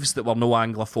proves that we're no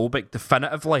Anglophobic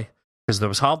definitively, because there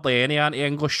was hardly any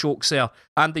anti-English jokes there.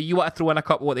 Andy, you want to throw in a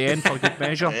couple at the end for good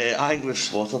measure? I think we've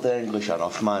slaughtered the English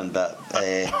enough, man, but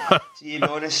to be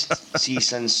honest,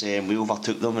 since we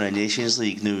overtook them in the Nations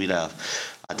League, now we're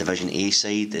a Division A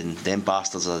side and them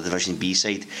bastards are the Division B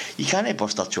side. You can't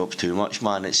bust their chops too much,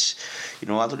 man. It's, I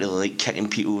don't really like kicking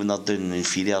people when they're doing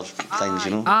inferior things,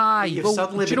 You've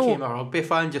suddenly became a rugby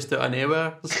fan just out of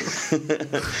nowhere.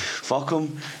 Fuck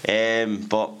them.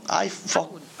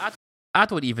 I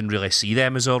don't even really see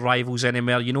them as our rivals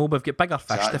anymore. We've got bigger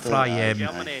fish to fry.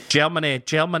 Germany,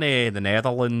 the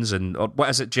Netherlands, or what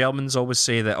is it? Germans always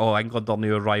say that England are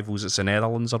new rivals. It's the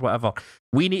Netherlands or whatever.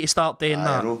 We need to start doing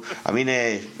that. I mean,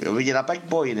 when you're a big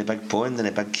boy in a big pond and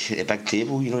a big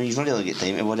table, you've not really got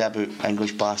time to worry about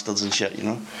English bastards and shit.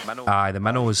 Aye, the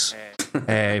minnows.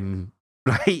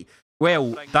 Right.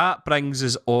 Well, that brings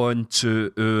us on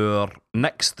to our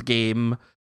next game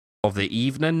of the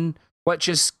evening, which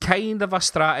is kind of a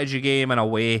strategy game in a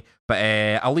way, but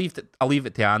I'll leave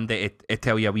it to Andy to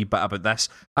tell you a wee bit about this.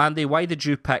 Andy, why did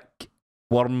you pick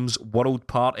Worms World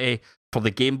Party for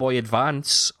the Game Boy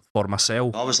Advance for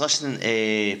myself? I was listening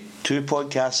 2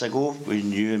 podcasts ago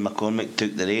when you and McCormick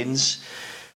took the reins,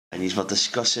 and you were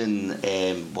discussing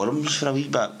Worms for a wee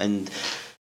bit, and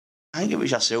I think it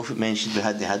was yourself that mentioned we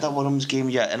hadn't had a Worms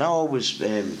game yet, and I always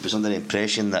was under the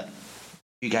impression that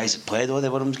you guys had played all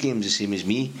the Worms games the same as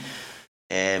me.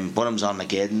 Worms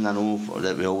Armageddon, I know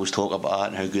that we always talk about that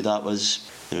and how good that was.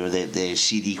 The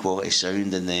CD quality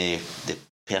sound and the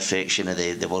perfection of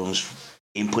the Worms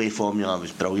gameplay formula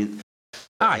was brilliant.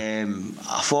 I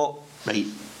thought, right,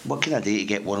 what can I do to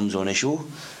get Worms on a show?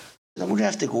 I'm going to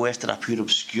have to go after a pure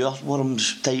obscure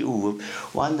Worms title,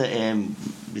 one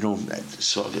that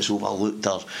sort of gets overlooked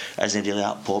or isn't really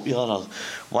that popular, or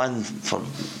one for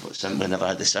simply never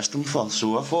had the system for.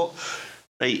 So I thought,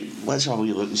 right, let's have a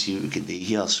wee look and see what we can do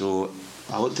here. So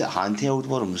I looked at handheld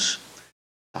Worms.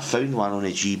 I found one on a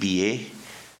GBA,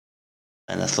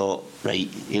 and I thought, right,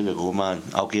 here we go, man.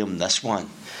 I'll give him this one,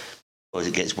 because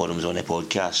it gets Worms on the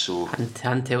podcast. So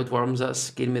handheld Worms,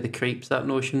 that's giving me the creeps, that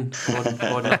notion.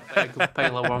 On a big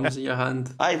pile of worms in your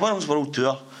hand. Aye, Worms World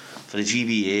Tour for the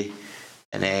GBA,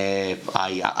 and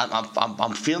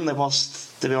I'm feeling the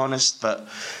worst, to be honest, but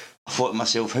I thought to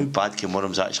myself, how bad can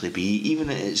Worms actually be? Even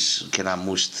at its kind of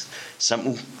most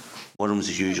simple, Worms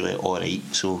is usually alright,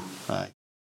 so aye.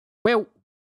 Well,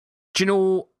 do you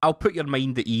know, I'll put your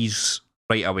mind at ease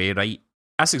right away, right?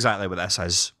 That's exactly what this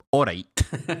is. Alright.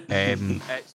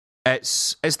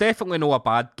 It's definitely not a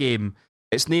bad game.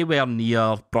 It's nowhere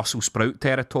near Brussels sprout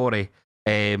territory.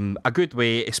 A good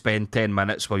way to spend 10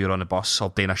 minutes while you're on a bus or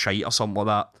doing a shite or something like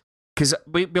that. Because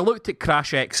we looked at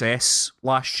Crash XS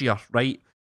last year, right?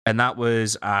 And that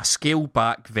was a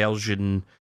scaled-back version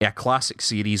of a classic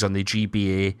series on the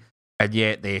GBA, and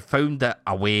yet they found it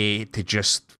a way to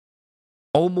just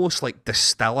almost like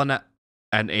distilling it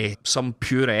into some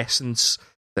pure essence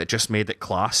that just made it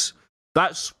class.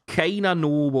 That's kind of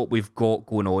what we've got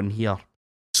going on here.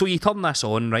 So you turn this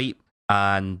on, right?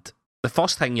 And the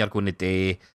first thing you're going to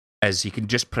do is you can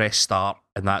just press start,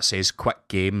 and that says quick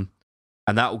game.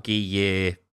 and that'll give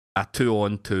you a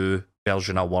 2-on-2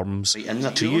 version of Worms. Right, in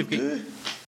the So you've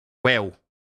 2-on-2?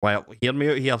 Well, hear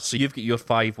me out here. So you've got your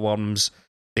 5 worms,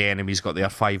 the enemy's got their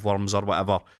 5 worms or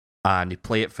whatever, and you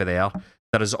play it for there.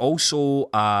 There is also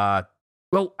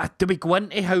do we go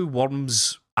into how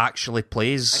Worms actually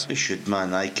plays? I think we should,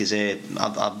 man, because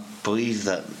I believe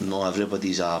that not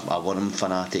everybody's a worm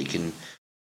fanatic, and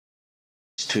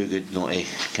it's too good not to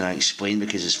kind of explain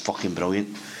because it's fucking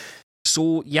brilliant.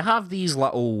 So you have these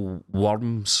little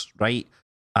worms, right?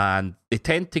 And they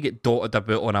tend to get dotted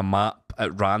about on a map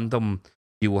at random.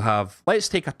 You'll have, let's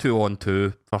take a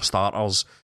 2-on-2 for starters.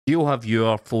 You'll have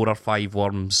your 4 or 5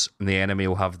 worms, and the enemy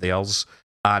will have theirs.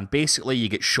 And basically, you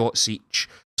get shots each.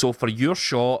 So for your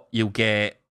shot, you'll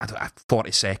get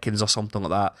 40 seconds or something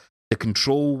like that to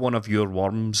control one of your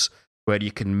worms, where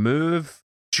you can move,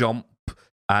 jump,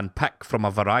 and pick from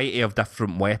a variety of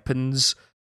different weapons.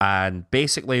 And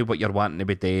basically, what you're wanting to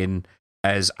be doing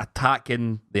is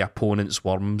attacking the opponent's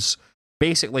worms.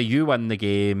 Basically, you win the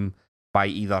game by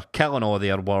either killing all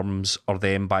their worms or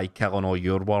them by killing all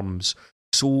your worms.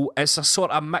 So it's a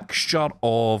sort of mixture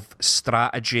of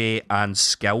strategy and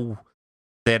skill.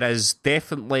 There is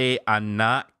definitely a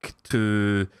knack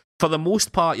to... For the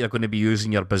most part, you're going to be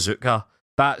using your bazooka.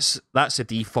 That's the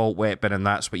default weapon, and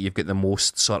that's what you've got the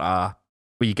most sort of...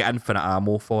 Where you get infinite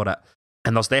ammo for it.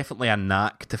 And there's definitely a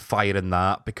knack to firing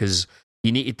that, because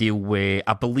you need to deal with...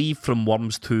 I believe from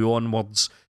Worms 2 onwards,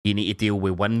 you need to deal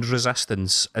with wind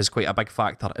resistance is quite a big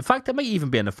factor. In fact, it might even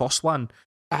be in the first one.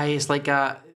 It's like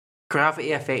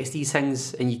gravity affects these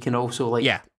things, and you can also,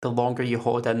 the longer you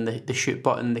hold in the shoot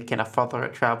button, the kind of further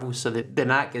it travels. So the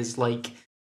knack is like,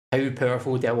 how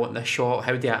powerful do I want the shot?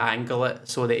 How do I angle it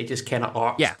so that it just kind of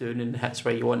arcs down and hits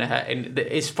where you want to hit? And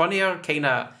it's funnier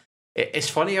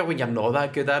when you're not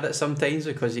that good at it sometimes,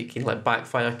 because it can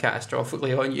backfire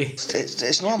catastrophically on you.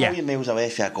 It's not a million miles away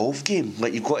from a golf game.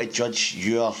 Like, you've got to judge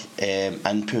your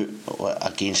input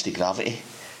against the gravity.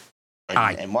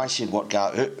 And once you work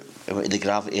that out, the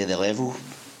gravity of the level,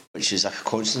 which is a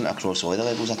constant across all the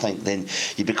levels, I think, then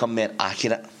you become more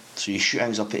accurate. So you shoot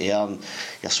things up in the air and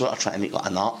you're sort of trying to make like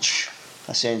an arch,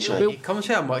 essentially. It comes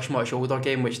from a much, much older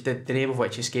game, which the name of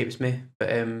which escapes me. But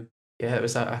it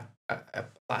was a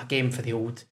game for the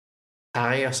old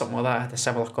Atari or something like that. It had a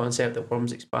similar concept that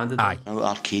Worms expanded. An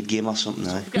arcade game or something.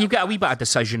 You've got a wee bit of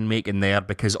decision making there,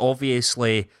 because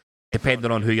obviously,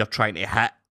 depending on who you're trying to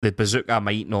hit, the bazooka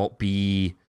might not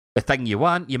be the thing you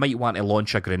want. You might want to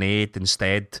launch a grenade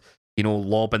instead,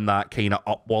 lobbing that kind of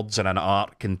upwards in an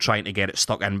arc and trying to get it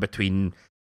stuck in between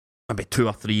maybe 2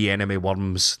 or 3 enemy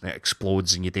worms, and it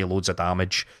explodes and you do loads of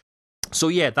damage. So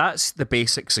yeah, that's the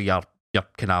basics of your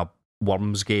kind of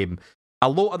Worms game. A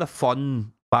lot of the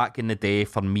fun back in the day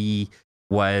for me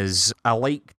was I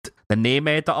liked the name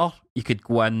editor. You could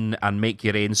go in and make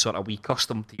your own sort of wee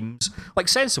custom teams, like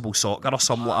Sensible Soccer or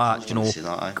something like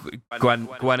that.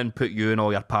 Go in and put you and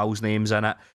all your pals' names in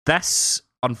it. This,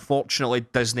 unfortunately,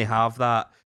 doesn't have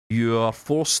that. You're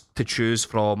forced to choose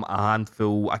from a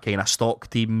handful of kind of stock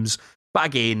teams. But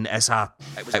again,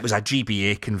 it was a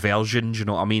GBA conversion. Do you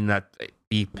know what I mean? That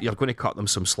you're going to cut them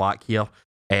some slack here.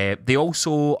 They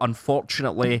also,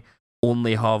 unfortunately,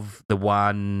 only have the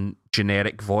one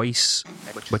generic voice,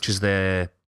 which is the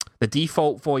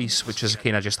default voice, which is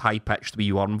kind of just high-pitched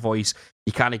wee worm voice.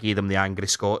 You kind of give them the Angry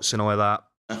Scots and all of that.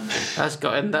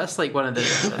 That's like one of the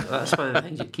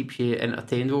things that keeps you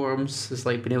entertained with Worms, is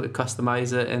like being able to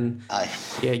customise it. And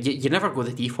you never go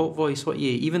the default voice.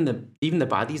 Even the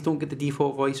baddies don't get the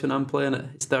default voice when I'm playing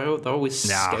it. They're always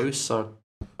Scouse or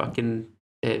fucking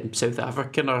South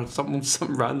African or something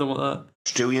random like that.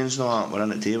 Australians were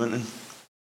in it too, weren't they?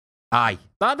 Aye,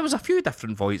 there was a few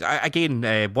different voices. Again,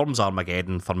 Worms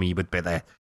Armageddon for me would be the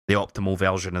optimal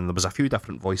version, and there was a few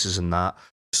different voices in that.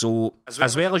 So,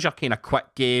 as well as your kind of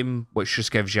quick game, which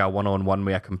just gives you a one-on-one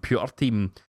with a computer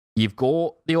team, you've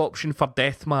got the option for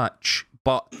deathmatch.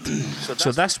 But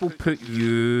so this will put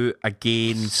you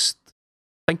against,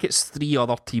 I think it's 3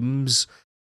 other teams,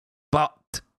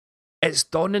 but it's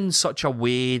done in such a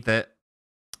way that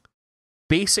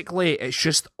basically it's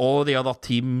just all the other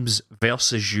teams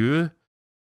versus you.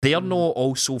 They're not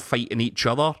also fighting each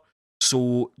other.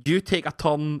 So you take a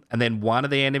turn, and then one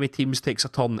of the enemy teams takes a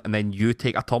turn, and then you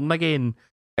take a turn again.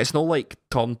 It's not like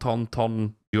turn,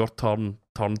 your turn,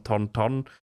 turn,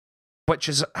 which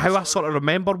is how I sort of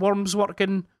remember Worms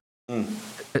working.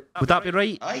 Would that be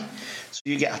right? Aye. So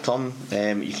you get a turn,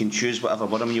 you can choose whatever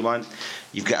worm you want.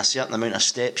 You've got a certain amount of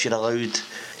steps you're allowed.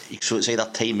 So it's either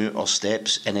time out or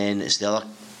steps, and then it's the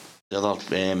other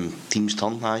team's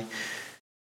turn. Aye.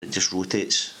 It just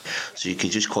rotates, so you can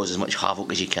just cause as much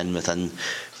havoc as you can within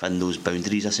those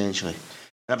boundaries, essentially.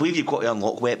 And I believe you've got to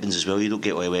unlock weapons as well. You don't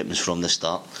get all the weapons from the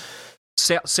start.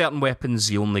 Certain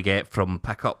weapons you only get from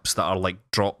pickups that are like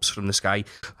drops from the sky.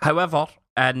 However,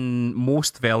 in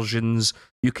most versions,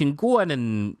 you can go in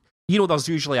and, there's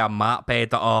usually a map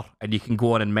editor, and you can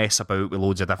go in and mess about with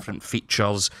loads of different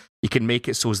features. You can make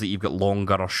it so that you've got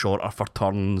longer or shorter for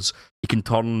turns. You can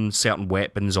turn certain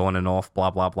weapons on and off,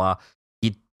 blah, blah, blah.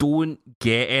 You don't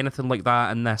get anything like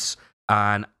that in this.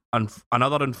 And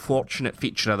another unfortunate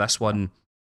feature of this one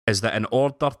is that in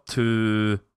order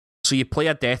to... So you play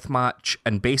a deathmatch,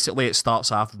 and basically it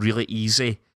starts off really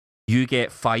easy. You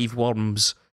get 5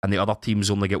 worms, and the other teams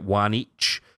only get 1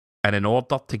 each. And in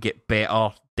order to get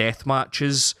better death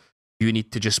matches, you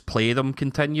need to just play them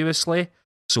continuously.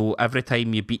 So every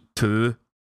time you beat 2,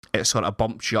 it sort of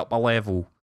bumps you up a level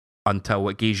until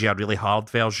it gives you a really hard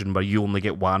version where you only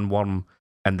get 1 worm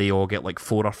and they all get like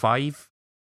 4 or 5.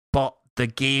 But the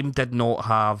game did not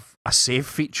have a save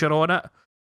feature on it,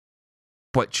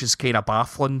 which is kind of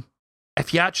baffling.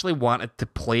 If you actually wanted to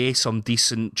play some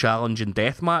decent challenging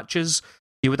death matches,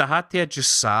 you would have had to have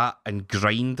just sat and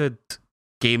grinded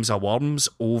games of worms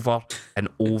over and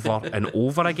over and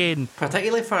over again.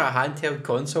 Particularly for a handheld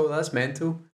console, that's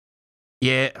mental.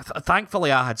 Yeah,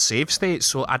 thankfully I had save states,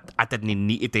 so I didn't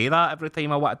need to do that every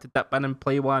time I wanted to dip in and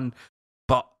play one.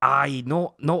 But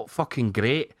not fucking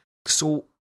great. So,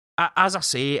 as I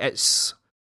say, it's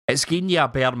giving you a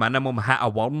bare minimum hit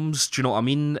of worms, do you know what I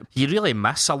mean? You really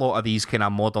miss a lot of these kind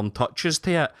of modern touches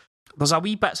to it. There's a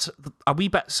wee bit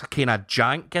of kind of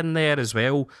jank in there as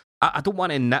well. I don't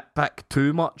want to nitpick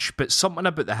too much, but something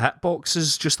about the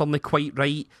hitboxes just aren't quite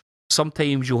right.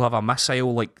 Sometimes you'll have a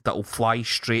missile like that'll fly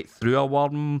straight through a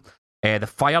worm. The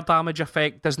fire damage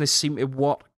effect doesn't seem to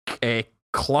work.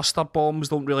 Cluster bombs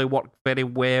don't really work very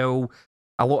well.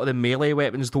 A lot of the melee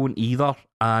weapons don't either.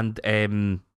 And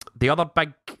the other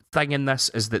big thing in this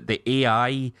is that the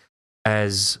AI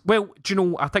is... Well, do you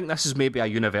know, I think this is maybe a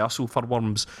universal for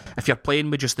worms. If you're playing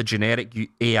with just the generic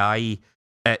AI,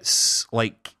 it's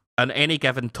like... On any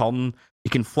given turn,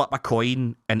 you can flip a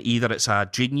coin and either it's a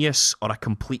genius or a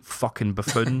complete fucking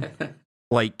buffoon.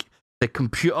 Like, the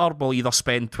computer will either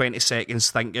spend 20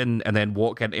 seconds thinking and then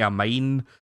walk into a mine,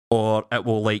 or it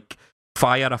will, like,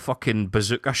 fire a fucking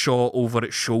bazooka shot over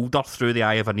its shoulder through the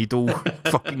eye of a needle,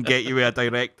 fucking get you with a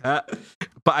direct hit.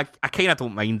 But I kind of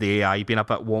don't mind the AI being a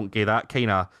bit wonky.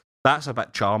 That's a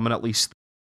bit charming, at least.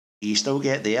 You still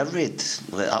get the air raid.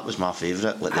 Like, that was my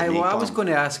favourite. Like, I was going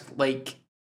to ask, like...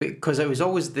 Because it was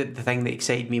always the thing that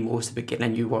excited me most about getting a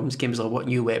new Worms games, like what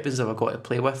new weapons have I got to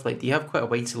play with? Like, do you have quite a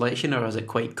wide selection, or is it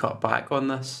quite cut back on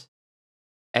this?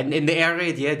 And in the air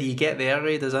raid, do you get the air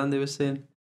raid, as Andy was saying?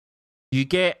 You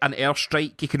get an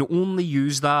airstrike. You can only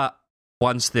use that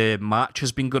once the match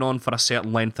has been going on for a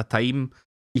certain length of time.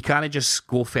 You can't just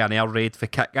go for an air raid for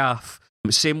kick-off.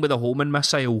 Same with the homing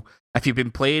missile. If you've been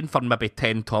playing for maybe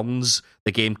 10 turns,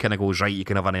 the game kind of goes, right, you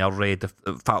can have an air raid if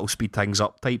that'll speed things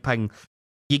up type thing.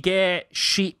 You get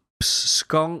sheeps,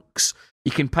 skunks.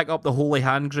 You can pick up the holy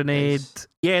hand grenade. Nice.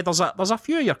 Yeah, there's a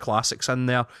few of your classics in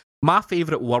there. My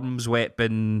favourite worms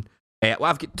weapon, I've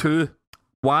got 2.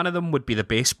 One of them would be the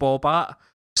baseball bat.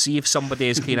 See if somebody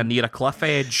is kind of near a cliff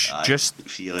edge, just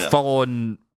full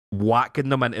on whacking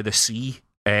them into the sea.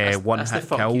 One hit the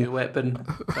fuck kill. You weapon.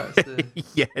 That's the...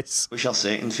 Yes. What's your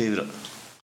second favourite?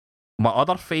 My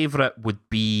other favourite would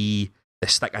be the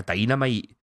stick of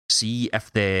dynamite. See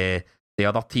if the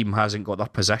other team hasn't got their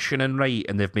positioning right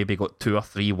and they've maybe got 2 or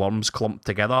 3 worms clumped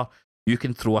together, you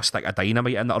can throw a stick of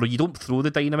dynamite in, or you don't throw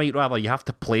the dynamite, rather, you have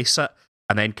to place it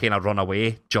and then kind of run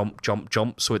away, jump,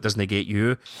 so it doesn't get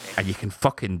you, and you can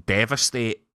fucking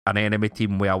devastate an enemy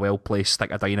team with a well-placed stick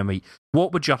of dynamite.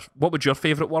 What would your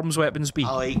favourite worms weapons be?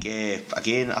 I like,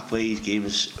 again, I play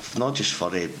games, not just for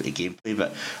the gameplay,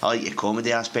 but I like the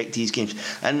comedy aspect of these games.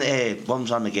 In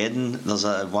Worms Armageddon, there's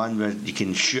a one where you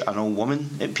can shoot an old woman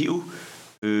at people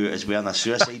who is wearing a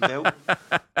suicide belt,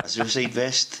 a suicide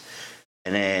vest,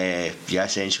 and you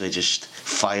essentially just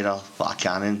fire her like a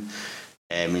cannon,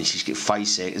 and she's got 5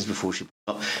 seconds before she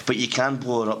blows up. But you can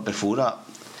blow her up before that.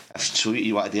 So what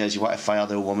you want to do is you want to fire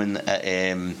the woman at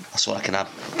a sort of kind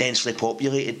of densely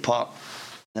populated part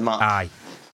of the map. Aye.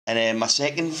 And my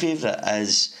second favourite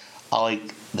is, I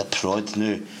like the prod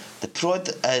now. The prod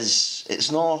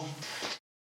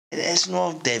it's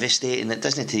not devastating. It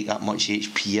doesn't take that much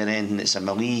HP or anything. It's a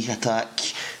melee attack,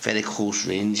 very close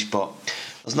range, but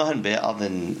there's nothing better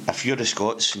than if you're the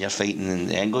Scots and you're fighting in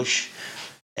the English,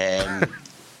 and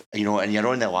you're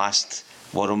on the last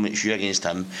worm, it's you against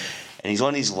him, and he's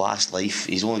on his last life.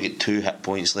 He's only got 2 hit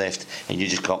points left, and you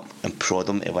just got and prod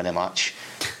him to win a match.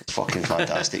 It's fucking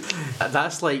fantastic.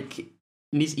 That's like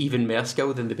needs even more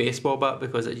skill than the baseball bat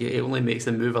because it only makes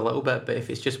them move a little bit. But if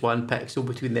it's just 1 pixel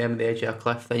between them and the edge of a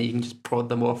cliff, then you can just prod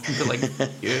them off and be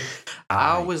like, you.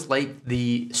 I always like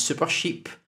the super sheep.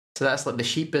 So that's like the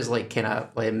sheep is like kind of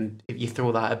if you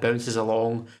throw that, it bounces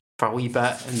along for a wee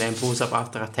bit and then blows up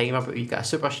after a timer. But you get a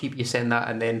super sheep, you send that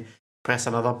and then press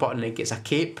another button and it gets a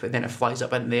cape and then it flies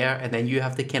up in there and then you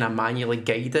have to kind of manually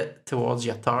guide it towards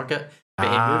your target. But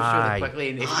it moves really quickly.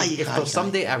 And if there's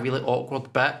someday a really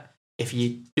awkward bit, if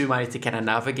you do manage to kind of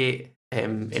navigate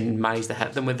and manage to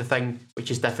hit them with the thing,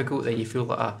 which is difficult, then you feel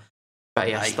like a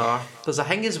bit of a star. There's a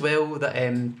thing as well that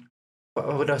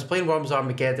when I was playing Worms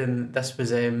Armageddon, this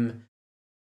was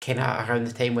kind of around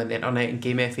the time when the internet and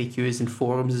game FAQs and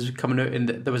forums was coming out, and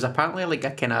there was apparently like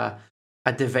a kind of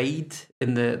a divide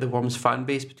in the Worms fan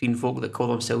base between folk that call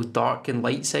themselves dark and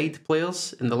light side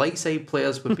players, and the light side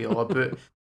players would be all about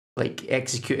like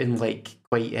executing like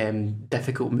quite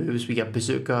difficult moves with your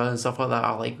bazooka and stuff like that,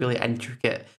 or like really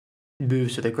intricate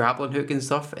moves with the grappling hook and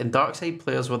stuff. And dark side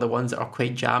players were the ones that are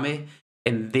quite jammy,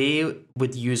 and they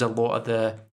would use a lot of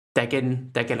the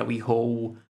digging a wee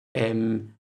hole,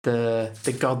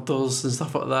 the girders and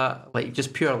stuff like that, like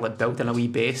just pure like building a wee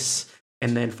base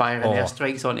and then firing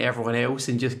airstrikes on everyone else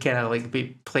and just kind of like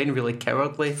be playing really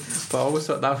cowardly. But I always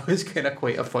thought that was kind of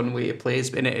quite a fun way to play,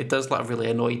 and it does like really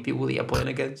annoy people that you're playing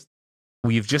against.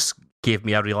 Well, you've just gave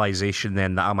me a realisation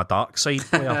then that I'm a dark side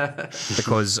player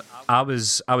because I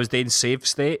was doing save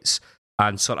states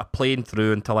and sort of playing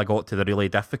through until I got to the really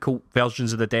difficult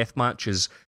versions of the death matches,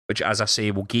 which, as I say,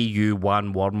 will give you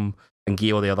 1 worm and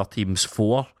give all the other teams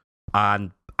 4. And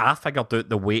I figured out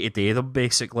the way to do them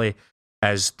basically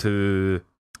is to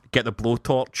get the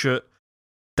blowtorch out,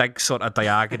 dig sort of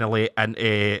diagonally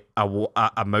into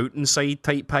a mountainside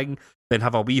type thing, then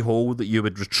have a wee hole that you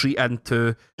would retreat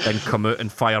into, then come out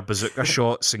and fire bazooka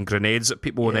shots and grenades at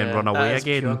people and then run away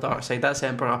again. Pure dark side. That's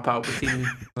Emperor Palpatine.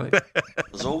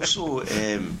 There's also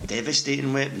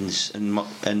devastating weapons in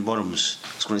Worms.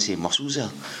 I was going to say muscles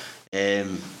there.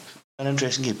 An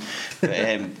interesting game.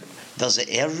 But, there's the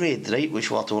air raid, right,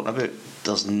 which we're talking about.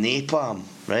 There's napalm,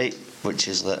 right, which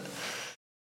is like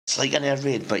it's like an air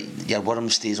raid, but your worm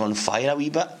stays on fire a wee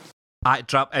bit. It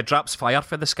drops fire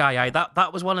for the sky.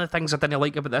 That was one of the things I didn't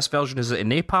like about this version, is that in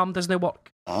napalm doesn't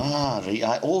work. Ah,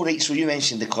 right. Right, so you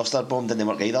mentioned the cluster bomb didn't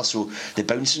work either, so the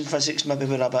bouncing physics maybe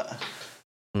were a bit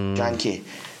janky.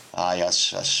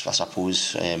 Yes, I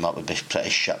suppose that would be pretty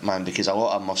shit, man, because a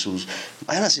lot of muscles,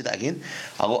 I'm going to say that again,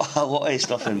 a lot of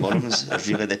stuff in Worms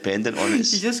is really dependent on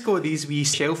it. You just go these wee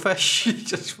shellfish,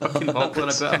 just fucking hobbling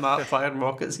about a map, firing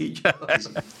rockets at each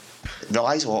other.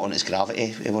 Relies a lot on its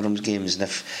gravity in Worms games, and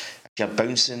if you're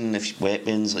bouncing, if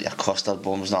weapons like your cluster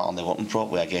bombs not only working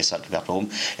properly, I guess that could be a problem.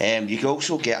 You can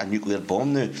also get a nuclear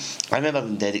bomb now. I remember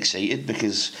being dead excited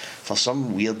because for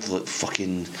some weird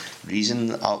fucking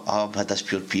reason I had this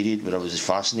pure period where I was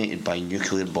fascinated by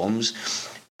nuclear bombs,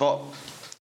 but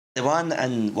the one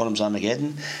in Worms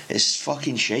Armageddon is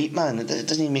fucking shite, man. It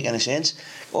doesn't even make any sense.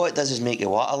 All it does is make the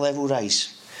water level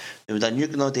rise. Would a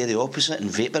nuke not do the opposite and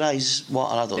vaporise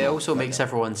water? I don't know. It also makes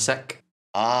everyone sick.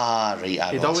 Ah, right.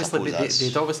 They'd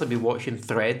obviously be watching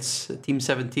Threads at Team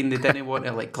 17. They didn't want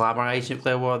to like glamorise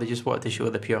nuclear war. They just wanted to show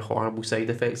the pure horrible side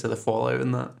effects of the fallout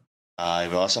and that.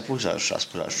 Well, I suppose that's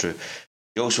true.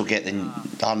 You also get the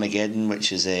Armageddon,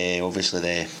 which is obviously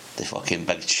the fucking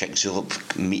big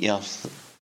Chicxulub meteor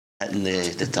hitting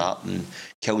the top and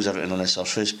kills everything on the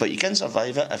surface. But you can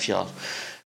survive it if you're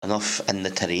enough in the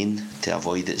terrain to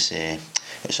avoid its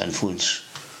influence.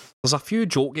 There's a few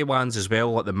jokey ones as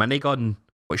well, like the minigun,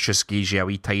 which just gives you a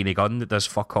wee tiny gun that does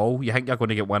fuck all. You think you're going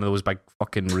to get one of those big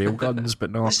fucking rail guns,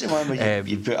 but no. What's the one where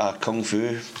you put a kung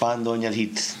fu band on your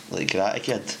head, like Karate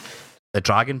Kid? The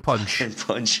Dragon Punch.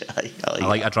 I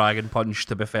like a Dragon Punch,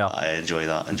 to be fair. I enjoy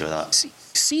that.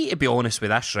 See, to be honest with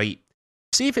this, right?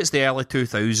 See if it's the early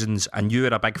 2000s and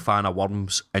you're a big fan of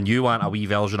Worms and you want a wee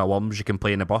version of Worms you can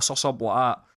play in the bus or something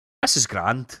like that. This is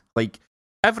grand. Like,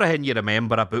 everything you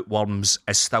remember about Worms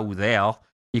is still there.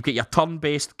 You've got your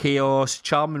turn-based chaos,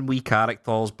 charming wee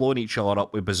characters, blowing each other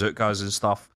up with bazookas and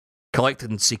stuff,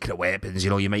 collecting secret weapons,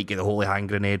 you might get the holy hand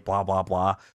grenade, blah, blah,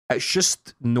 blah. It's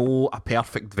just a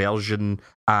perfect version,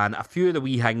 and a few of the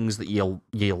wee things that you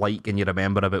like and you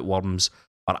remember about Worms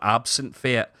are absent for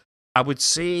it. I would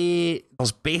say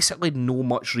there's basically no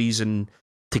much reason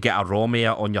to get a ROM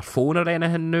on your phone or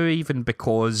anything now, even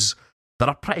because there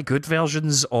are pretty good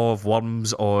versions of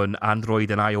Worms on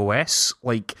Android and iOS.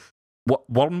 Like,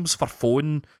 Worms for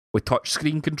phone with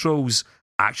touchscreen controls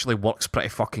actually works pretty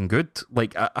fucking good.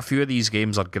 Like, a few of these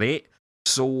games are great,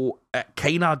 so it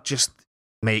kind of just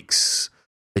makes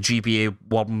the GBA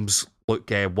Worms look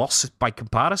worse by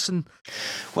comparison.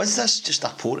 Was this just a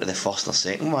port of the first or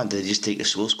second one? Did they just take the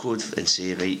source code and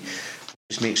say, right,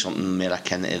 just make something more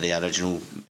akin to the original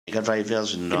Mega Drive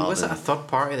version? And was it a third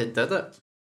party that did it?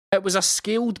 It was a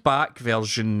scaled back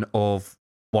version of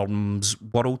Worms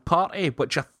World Party,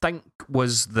 which I think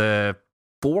was the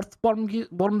fourth Worms game.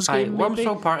 Worms maybe?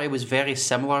 World Party was very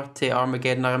similar to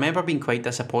Armageddon. I remember being quite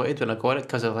disappointed when I got it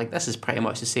because I was like, this is pretty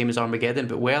much the same as Armageddon.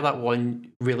 But where that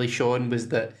one really shone was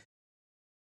that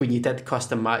when you did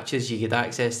custom matches, you had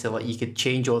access to, like, you could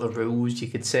change all the rules. You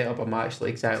could set up a match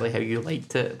like exactly how you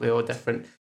liked it with all different,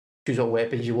 choose what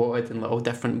weapons you wanted and like all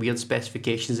different weird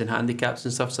specifications and handicaps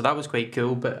and stuff. So that was quite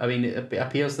cool. But I mean, it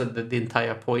appears that the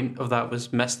entire point of that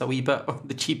was missed a wee bit of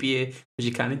the GBA because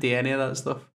you can't do any of that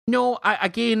stuff. No,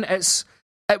 again,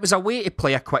 it was a way to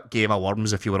play a quick game of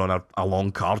Worms if you were on a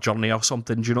long car journey or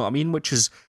something. Do you know what I mean? Which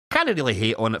is, kind of really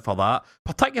hate on it for that.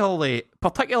 Particularly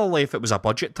if it was a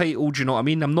budget title. Do you know what I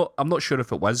mean? I'm not sure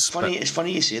if it was. It's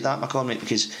funny you say that, McCormick,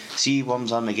 because see,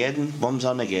 Worms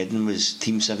Armageddon was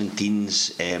Team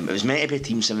 17's. It was meant to be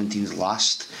Team 17's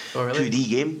last 2D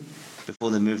game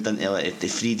before they moved into the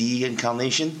 3D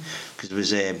incarnation, because there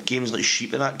was games like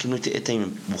Sheep and that came out at the time,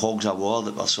 and Hogs of War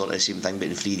that were sort of the same thing but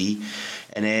in 3D.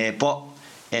 And but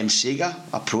Sega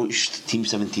approached Team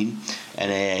 17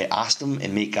 and asked them to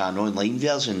make an online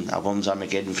version of Worms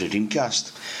Armageddon for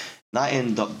Dreamcast. That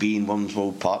ended up being Worms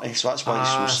World Party, so that's why it's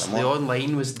so similar. The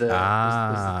online was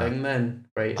the thing then,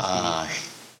 right?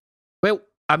 Well,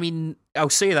 I mean, I'll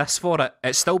say this for it: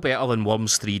 it's still better than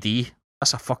Worms 3D.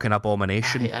 That's a fucking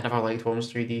abomination. I never liked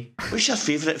Worms 3D. What's your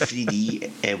favourite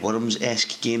 3D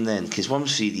Worms-esque game then? Because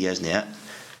Worms 3D isn't it?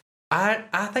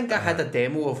 I think I had a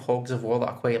demo of Hogs of War that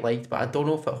I quite liked, but I don't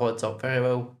know if it holds up very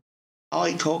well. I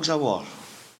liked Hogs of War.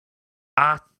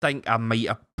 I think I might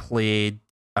have played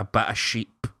a bit of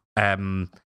Sheep.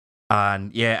 And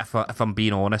yeah, if I'm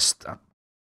being honest,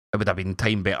 it would have been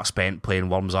time better spent playing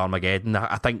Worms Armageddon.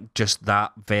 I think just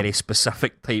that very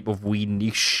specific type of wee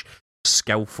niche,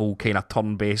 skillful kind of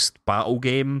turn-based battle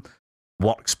game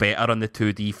works better on the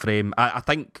 2D frame. I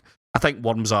think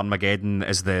Worms Armageddon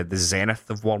is the zenith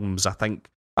of Worms. I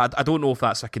don't know if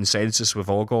that's a consensus we've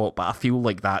all got, but I feel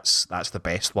like that's the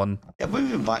best one. Yeah,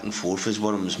 moving back and forth as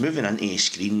Worms, moving into a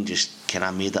screen just kind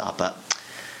of made it a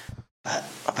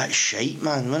bit shite,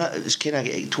 man. When it was kind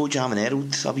of Toe Jam and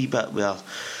Herald a wee bit where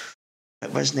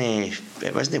it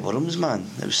wasn't Worms, man.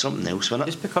 It was something else, wasn't it?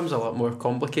 It just becomes a lot more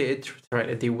complicated trying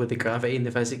to deal with the gravity and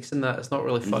the physics and that. It's not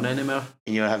really fun anymore.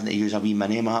 And you're having to use a wee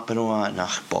mini map and all that. Nah,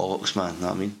 bollocks, man. You know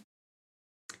what I mean?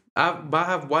 I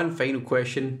have one final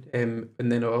question, and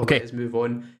then I'll let us move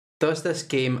on. Does this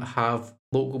game have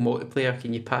local multiplayer?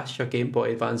 Can you pass your Game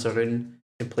Boy Advance around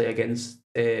and play against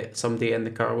somebody in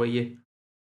the car with you?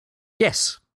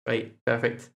 Yes. Right,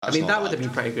 perfect. That's that would have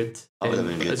been pretty good. That would have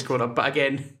been good. It's grown up, but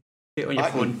again, get on your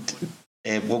phone.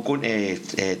 We're going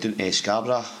to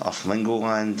Scarborough or Flamingo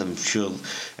Land. I'm sure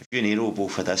if you and Aero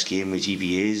both had this game with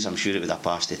GBAs, I'm sure it would have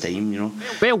passed the time, you know.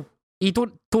 Well, you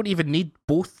don't even need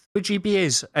both the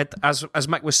GBAs. As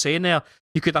Mick was saying there,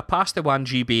 you could have passed the one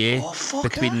GBA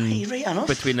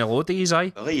between the loadies,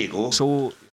 aye. Well, there you go.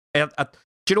 So, do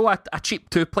you know a cheap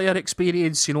two-player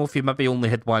experience? You know, if you maybe only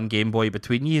had one Game Boy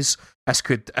between yous, this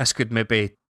could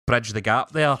maybe bridge the gap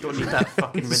there. You don't need that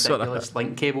fucking ridiculous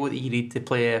link cable that you need to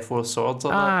play Four Swords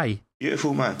or aye. that.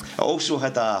 Beautiful, man. I also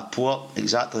had a port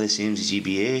exactly the same as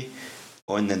GBA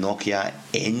on the Nokia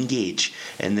N-Gage,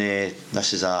 and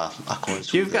this is a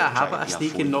console. You've got a habit of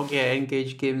sneaking Nokia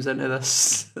N-Gage games into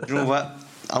this. You know what?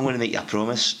 I'm going to make you a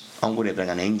promise. I'm going to bring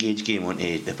an N-Gage game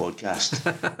onto the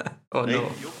podcast. Oh, right?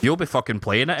 No. You'll be fucking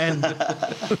playing it, N. You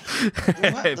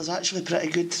know what? There's actually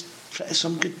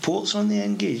some good ports on the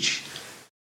N-Gage.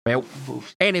 Well,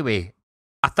 anyway,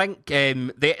 I think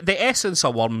the essence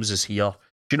of Worms is here.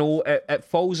 You know, it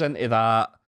falls into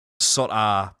that sort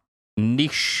of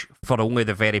niche for only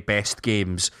the very best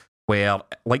games where,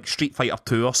 like Street Fighter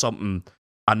 2 or something,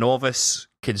 a novice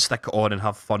can stick it on and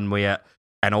have fun with it,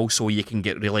 and also you can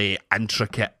get really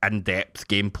intricate, in-depth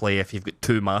gameplay if you've got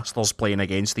two masters playing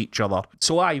against each other.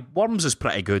 So Worms is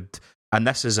pretty good, and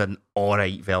this is an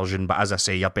alright version, but as I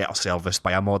say, you're better serviced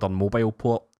by a modern mobile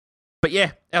port. But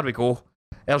yeah, there we go.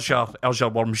 There's your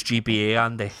Worms GBA,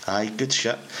 Andy. Aye, good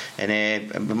shit.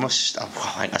 And we must, I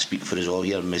think I speak for us all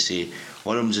here, and we say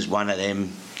Worms is one of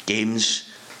them games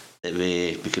that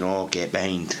we can all get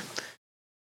behind.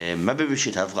 Maybe we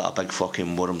should have like a big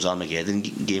fucking Worms Armageddon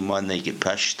game one that you get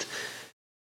pushed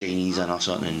Chinese in or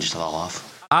something and just have a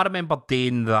laugh. I remember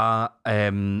doing that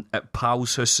at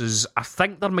pals' houses. I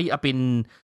think there might have been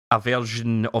a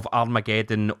version of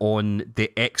Armageddon on the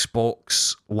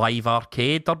Xbox Live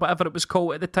Arcade or whatever it was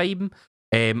called at the time.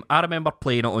 I remember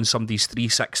playing it on somebody's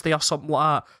 360 or something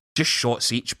like that. Just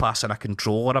shots each passing a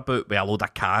controller about with a load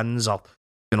of cans or,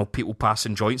 people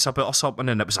passing joints about or something,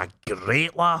 and it was a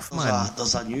great laugh, man.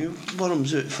 There's a new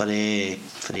Worms out for the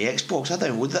Xbox. I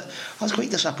downloaded it. I was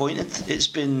quite disappointed. It's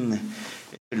been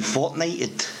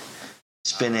fortnighted.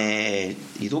 It's been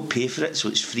you don't pay for it, so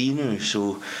it's free now.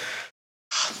 So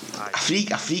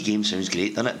a free game sounds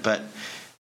great, doesn't it? But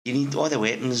you need all the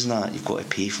weapons and that. You've got to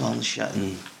pay for all the shit.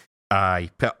 And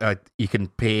you can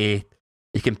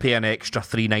pay an extra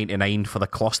 $3.99 for the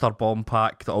cluster bomb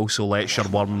pack that also lets your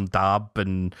worm dab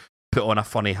and put on a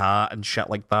funny hat and shit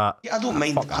like that. Yeah, I don't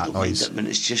mind it when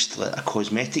it's just like a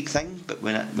cosmetic thing, but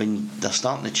when they're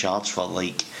starting to charge for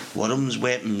like worms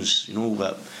weapons,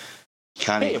 that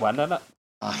can't pay one, innit?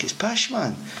 It's pish,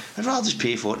 man. I'd rather just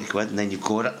pay £40 and then you've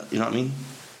got it. You know what I mean?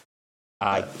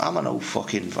 Aye. I'm an old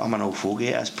fogey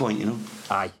at this point,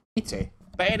 Aye, me too.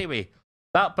 But anyway,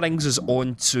 that brings us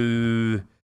on to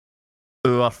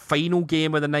our final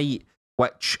game of the night,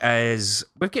 which is,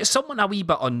 we've got something a wee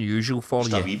bit unusual for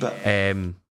just you. A wee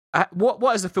bit.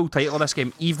 What is the full title of this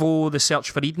game? Evo: The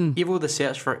Search for Eden. Evo: The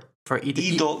Search for Eden.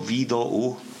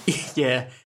 E.V.O. Yeah,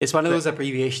 it's one of those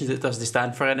abbreviations that doesn't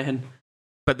stand for anything.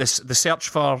 But the search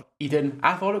for Eden.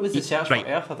 I thought it was the search for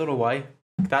Earth. I don't know why.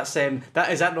 That's is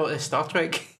that not a Star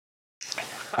Trek?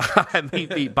 It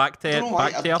might be back to Earth.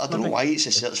 I don't know why it's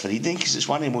a search for Eden, because it's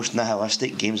one of the most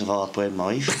nihilistic games I've ever played in my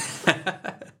life.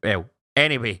 Well,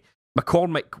 anyway,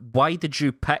 McCormick, why did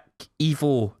you pick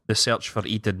Evo: The Search for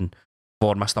Eden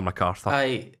for Mr.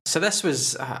 MacArthur? So this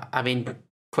was,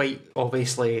 quite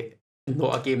obviously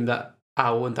not a game that I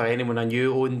owned or anyone I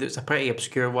knew owned. It's a pretty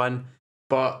obscure one,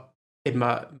 but in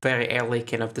my very early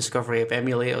kind of discovery of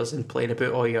emulators and playing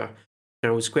about all your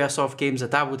old Squaresoft games, I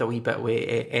dabbled a wee bit with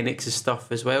Enix's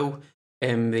stuff as well.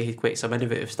 They had quite some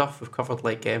innovative stuff. We've covered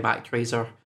like ActRaiser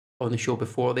on the show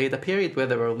before. They had a period where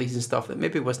they were releasing stuff that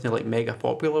maybe wasn't like mega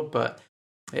popular, but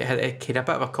it had a bit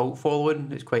of a cult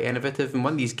following. It's quite innovative, and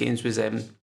one of these games was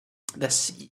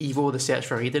this Evo: The Search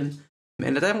for Eden,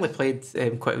 and I definitely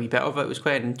played quite a wee bit of it. It was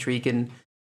quite an intriguing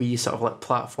wee sort of like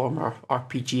platformer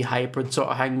RPG hybrid sort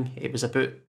of thing. It was about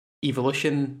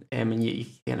evolution, and you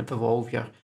kind of evolve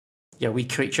your wee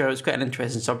creature. It was quite an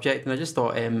interesting subject, and I just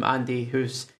thought Andy,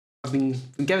 I've been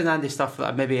giving Andy stuff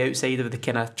that maybe outside of the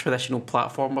kind of traditional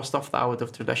platformer stuff that I would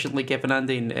have traditionally given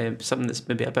Andy, and something that's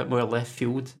maybe a bit more left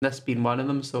field. This being one of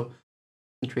them, so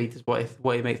intrigued as what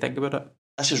he might think about it.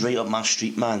 This is right up my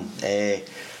street, man.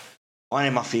 One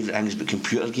of my favourite things about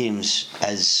computer games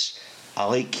is I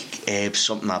like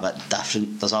something a bit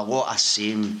different. There's a lot of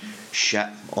same shit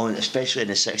on, especially in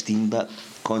the 16-bit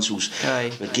consoles.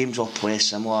 Aye. Where games all play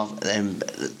similar.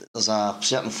 There's a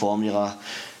certain formula,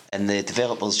 and the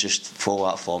developers just follow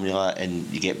that formula, and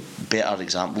you get better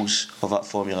examples of that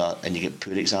formula, and you get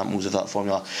poor examples of that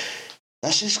formula.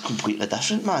 This is completely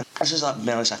different, man. This is like a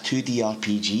 2D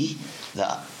RPG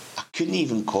that I couldn't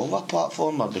even call a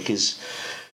platformer, because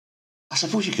I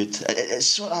suppose you could. It's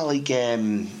sort of like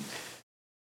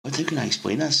how can I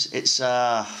explain this? It's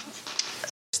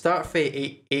start for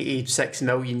 86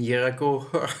 million year ago,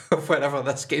 or whenever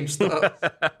this game started.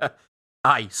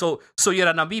 Aye, so you're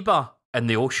an amoeba in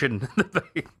the ocean.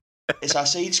 It's a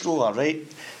side scroller, right?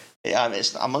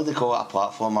 I'm going to call it a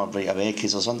platformer right away,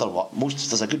 because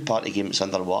there's a good part of the game that's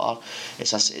underwater.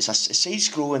 It's a side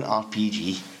scrolling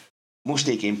RPG. Most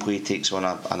of the gameplay takes on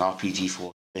an RPG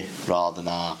flow rather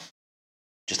than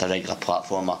just a regular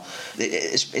platformer.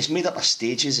 It's made up of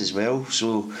stages as well,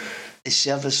 so it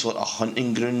serves as sort of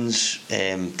hunting grounds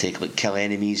to like kill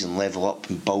enemies and level up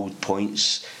and build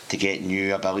points to get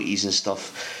new abilities and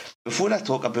stuff. Before I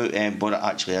talk about what it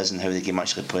actually is and how the game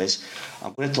actually plays,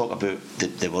 I'm going to talk about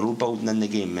the world building in the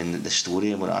game and the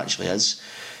story and what it actually is.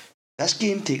 This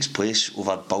game takes place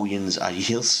over billions of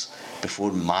years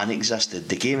before man existed.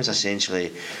 The game is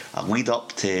essentially a lead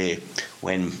up to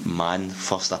when man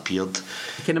first appeared.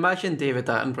 You can imagine David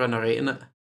Attenborough narrating it.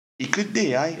 You could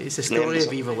do, aye. It's a story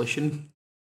of evolution.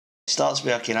 It starts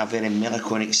with a kind of very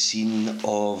melancholic scene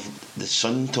of the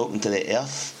sun talking to the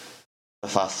earth,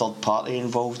 with a third party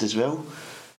involved as well.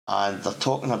 And they're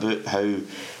talking about how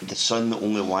the sun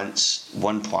only wants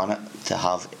one planet to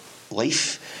have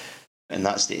life, and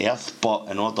that's the Earth. But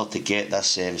in order to get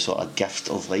this sort of gift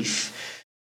of life,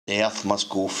 the Earth must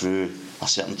go through a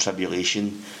certain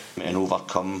tribulation and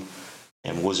overcome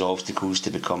loads of obstacles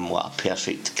to become like a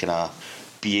perfect kind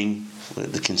of being.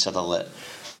 They consider that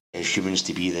humans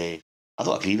to be I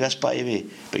don't agree with this, by the way,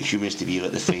 but humans to be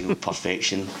like the final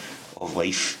perfection of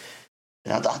life.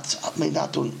 And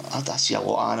I see a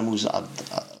lot of animals that I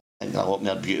think are a lot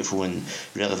more beautiful and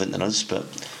relevant than us, but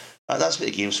that's what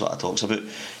the game sort of talks about.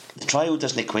 The trial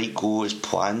doesn't quite go as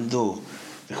planned though,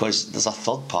 because there's a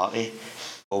third party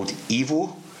called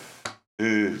Evo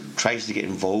who tries to get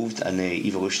involved in the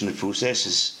evolutionary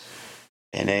processes,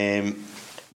 and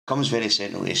becomes very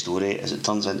central to the story as it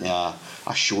turns into a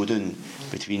showdown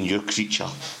between your creature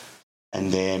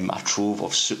and a trove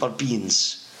of super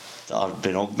beings that are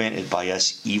being augmented by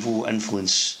this evil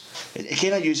influence. It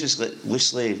kind of uses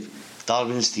loosely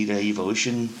Darwin's theory of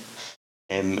evolution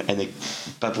and the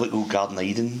biblical Garden of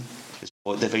Eden as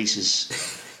plot devices.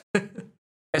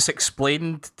 It's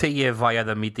explained to you via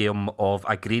the medium of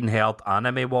a green-haired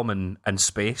anime woman in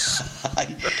space.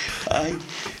 Aye.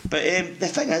 But the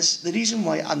thing is, the reason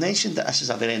why I mentioned that this is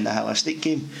a very nihilistic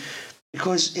game,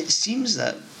 because it seems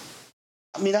that,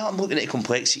 I mean, I'm looking at the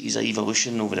complexities of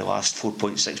evolution over the last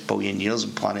 4.6 billion years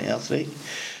on planet Earth, right?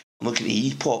 I'm looking at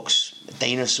the epochs,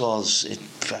 dinosaurs,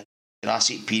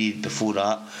 Jurassic period before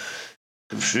that,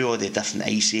 through all the different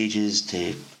ice ages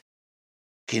to...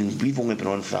 we've only been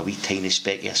on for a wee tiny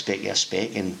speck,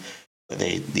 and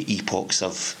the epochs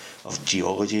of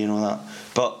geology and all that.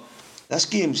 But this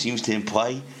game seems to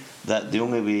imply that the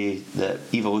only way that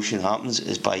evolution happens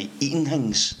is by eating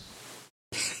things.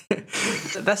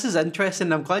 This is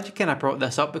interesting. I'm glad you kind of brought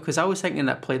this up, because I was thinking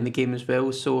that playing the game as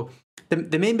well. So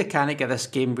the main mechanic of this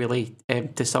game, really,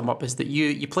 to sum up, is that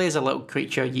you play as a little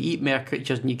creature, you eat more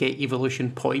creatures, and you get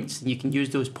evolution points, and you can use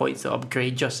those points to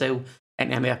upgrade yourself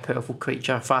into a more powerful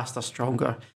creature, faster,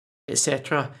 stronger,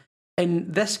 etc.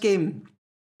 And this game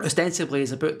ostensibly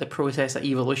is about the process of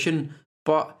evolution,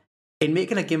 but in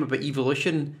making a game about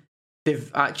evolution,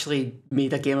 they've actually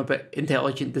made a game about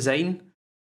intelligent design,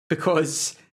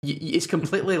 because it's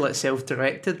completely like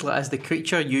self-directed. Like, as the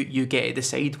creature, you get to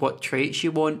decide what traits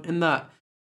you want in that,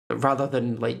 rather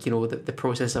than like, you know, the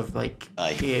process of like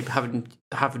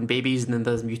having babies and then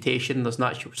there's mutation, there's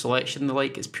natural selection, the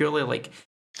like. It's purely like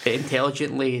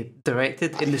intelligently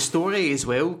directed. In the story as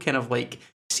well, kind of like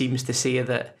seems to say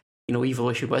that, you know,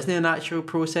 evolution wasn't a natural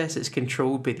process, it's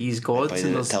controlled by these gods,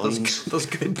 and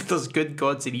there's good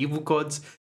gods and evil gods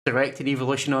directing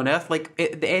evolution on Earth. Like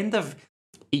at the end of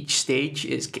each stage,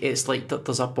 it's like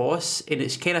there's a boss, and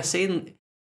it's kind of saying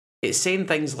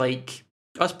things like,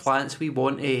 us plants, we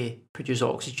want to produce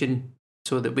oxygen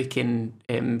so that we can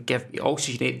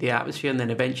oxygenate the atmosphere, and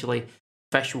then eventually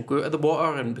fish will go out of the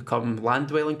water and become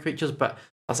land-dwelling creatures. But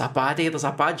there's a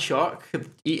bad shark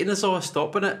eating us all,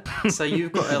 stopping it. So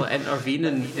you've got to like, intervene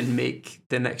and make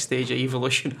the next stage of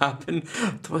evolution happen.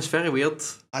 It was very weird.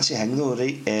 That's the thing though,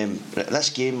 right? This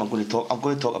game, I'm going to talk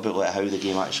about like how the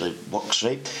game actually works,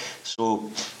 right?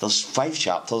 So there's 5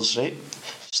 chapters, right?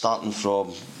 Starting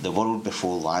from the world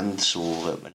before land,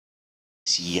 so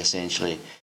sea essentially,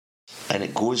 and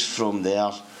it goes from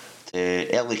there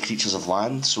to early creatures of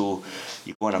land. So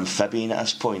you go on amphibian at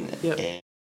this point, yep.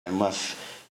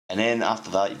 And then after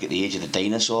that you get the age of the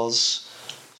dinosaurs.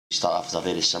 You start off as a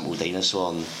very simple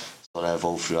dinosaur and sort of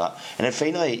evolve through that, and then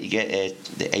finally you get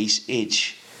the ice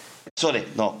age.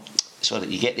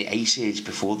 You get the ice age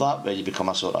before that, where you become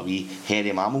a sort of wee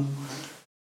hairy mammal,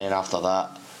 and after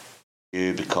that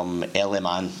you become early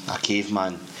man, a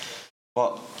caveman.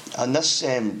 But on this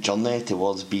journey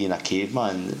towards being a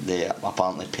caveman, the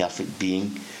apparently perfect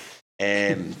being,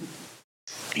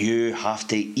 you have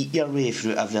to eat your way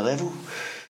through every level.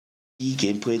 The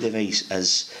gameplay device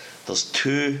is there's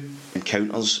 2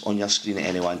 encounters on your screen at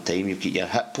any one time. You've got your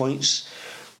hit points,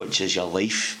 which is your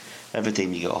life. Every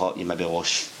time you get hit, you maybe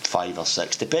lost 5 or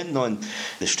 6, depending on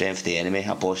the strength of the enemy.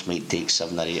 A boss might take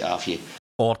 7 or 8 off you.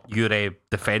 Or your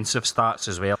defensive stats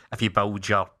as well. If you build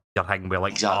your thing with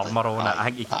like armour on it, I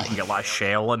think you can get like a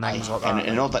shell and things like that. And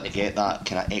in order to get that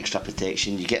kind of extra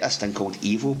protection, you get this thing called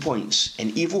Evo points.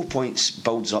 And Evo points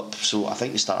builds up, so I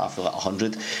think you start off with like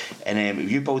 100. And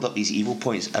if you build up these Evo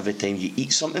points every time you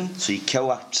eat something, so you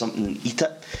kill something and eat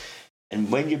it.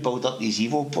 And when you build up these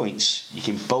Evo points, you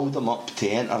can build them up to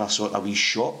enter a sort of wee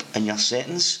shop in your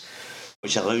settings,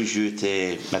 which allows you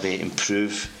to maybe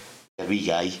improve your wee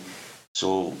guy.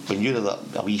 So when you're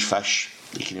a wee fish,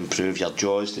 you can improve your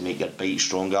jaws to make your bite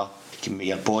stronger. You can make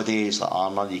your body, it's like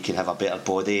armour, you can have a better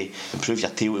body, improve your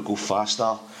tail to go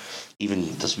faster.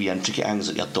 Even there's wee intricate things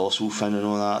like your dorsal fin and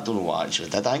all that. I don't know what I actually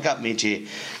did. I think that made you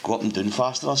go up and down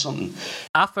faster or something.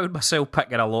 I found myself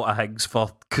picking a lot of things for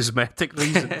cosmetic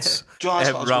reasons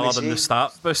rather than the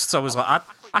stat boosts. I was like,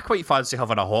 I quite fancy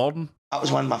having a horn. That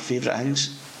was one of my favourite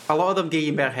things. A lot of them gave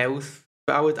you more health,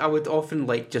 but I would often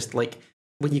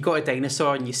when you got a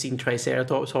dinosaur and you seen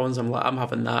Triceratops horns, I'm like, I'm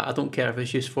having that. I don't care if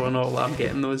it's useful or not. I'm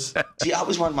getting those. See, that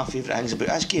was one of my favourite things about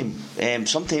this game.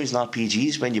 Sometimes in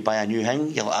RPGs, when you buy a new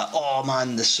thing, you're like, oh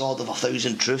man, the sword of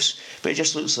 1,000 truths, but it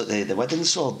just looks like the wedding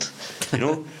sword, you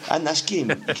know. In this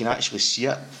game, you can actually see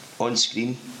it on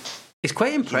screen. It's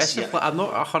quite impressive. Like, I'm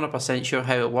not 100% sure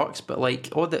how it works, but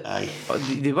like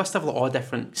they must have like, all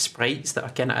different sprites that are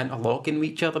kind of interlocking with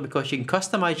each other, because you can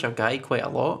customise your guy quite a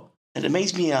lot. It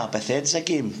reminds me of a Bethesda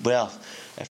game where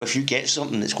if you get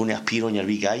something that's going to appear on your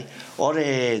wee guy, or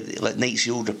like Knights of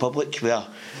the Old Republic, where it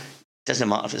doesn't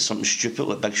matter if it's something stupid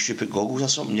like big stupid goggles or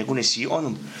something, you're going to see it on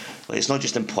them. Like, it's not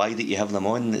just implied that you have them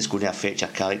on that's going to affect your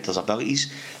character's abilities.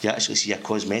 You actually see a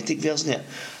cosmetic version of it.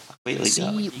 I quite like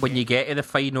that. When you get to the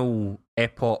final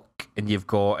epoch and you've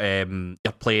got you're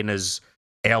playing as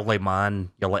early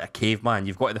man, you're like a caveman,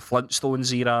 you've got the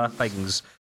Flintstones era things.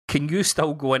 Can you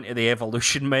still go into the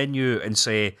evolution menu and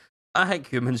say, I think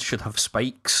humans should have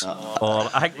spikes, or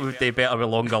I think we would do better with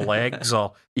longer legs,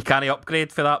 or you can't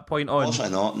upgrade for that point on? Also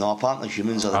not. No, apparently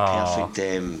humans are the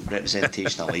perfect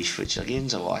representation of life, which again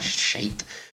is a lot of shite.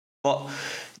 But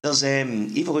there's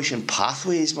evolution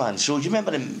pathways, man. So do you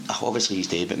remember obviously he's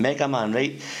dead, but Mega Man,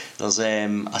 right? There's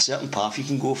a certain path you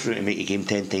can go through to make the game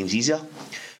 10 times easier.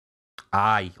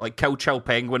 Aye, like kill Chill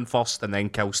Penguin first and then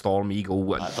kill Storm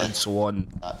Eagle and so on.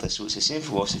 So it's the same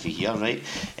philosophy here, right?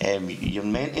 You're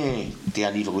meant to do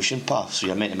an evolution path, so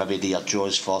you're meant to maybe do your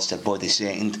jaws first, your body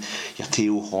second, your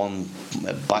tail, horn,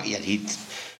 back of your head.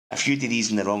 If you do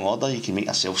these in the wrong order, you can make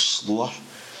yourself slower,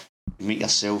 you make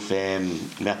yourself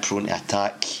more prone to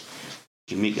attack,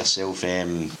 you can make yourself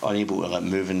unable to like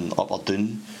moving up or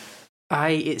down.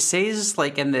 Aye, it says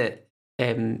like in the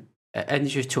in the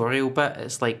tutorial bit,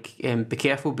 it's like be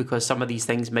careful, because some of these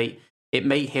things might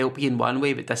help you in one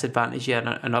way but disadvantage you in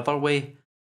another way.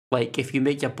 Like if you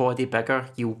make your body bigger,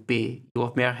 you'll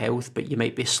have more health, but you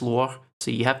might be slower.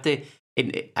 So you have to,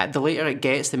 the later it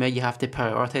gets, the more you have to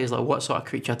prioritise, like what sort of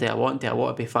creature do I want? Do I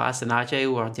want to be fast and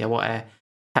agile, or do I want to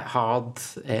hit hard?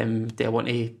 Do I want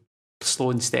to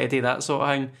slow and steady, that sort of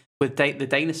thing? With the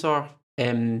dinosaur,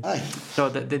 so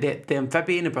the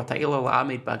amphibian in particular, like, I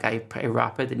made my guy pretty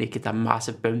rapid and he could have a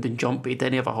massive bound and jump, but he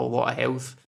didn't have a whole lot of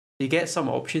health. You get some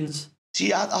options.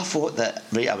 See, I thought that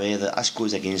right away that this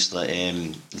goes against the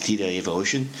theory of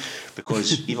evolution,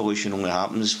 because evolution only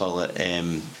happens for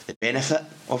the benefit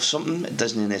of something. It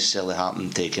doesn't necessarily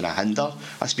happen to kind of hinder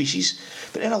a species.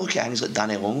 But then I look at things like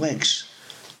Danny Longlegs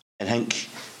and think,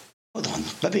 hold on,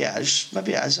 maybe it is a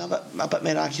bit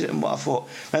more accurate than what I thought.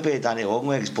 Maybe Danny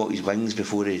Longlegs bought his wings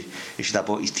before he should have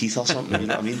bought his teeth or something, you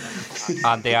know what I mean?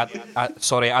 Andy, I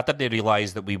didn't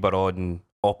realise that we were on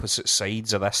opposite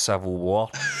sides of this civil war,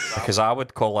 because I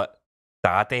would call it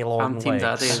Daddy Longlegs. I'm Team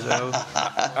Daddy as well.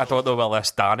 I don't know where this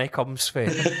Danny comes from.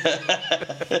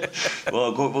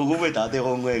 Well, we'll go with Daddy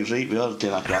Longlegs, right? We are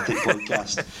doing a graphic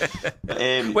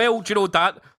podcast. Well, do you know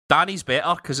Danny's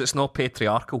better because it's not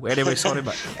patriarchal. Anyway, sorry,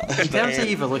 but in terms of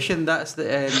evolution, that's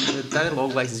the Danny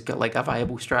Longlegs has got like a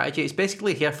viable strategy. It's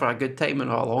basically here for a good time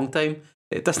and not a long time.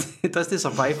 It doesn't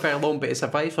survive very long, but it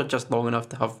survives for just long enough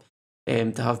to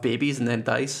have babies and then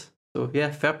dies. So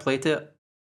yeah, fair play to it.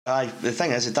 Aye, the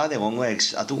thing is, the Daddy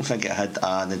Longlegs, I don't think it had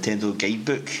a Nintendo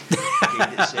guidebook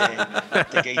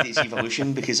to guide its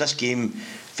evolution, because this game,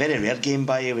 very rare game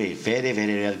by the way, very,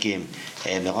 very rare game.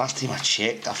 The last time I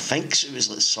checked, I think it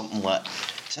was like something like,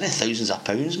 it's in the thousands of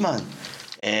pounds, man.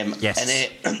 Yes.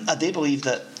 And I do believe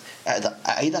that it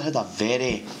either had a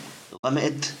very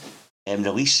limited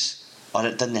release, or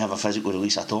it didn't have a physical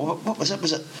release at all. What was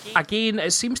it? Again,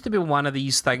 it seems to be one of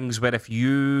these things where if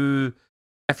you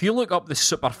look up the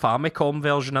Super Famicom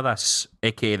version of this,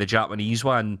 aka the Japanese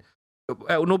one,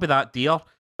 it'll not be that dear,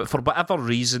 but for whatever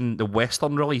reason, the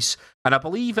Western release, and I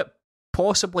believe it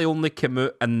possibly only came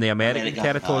out in the American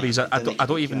territories. I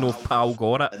don't even know if PAL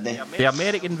got it. The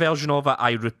American version of it,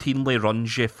 I routinely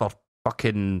runs you for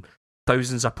fucking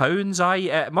thousands of pounds.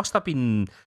 It must have been,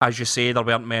 as you say, there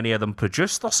weren't many of them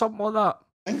produced or something like that.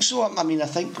 I think so. I mean, I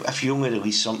think if you only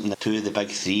release something in two of the big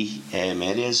three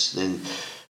areas, then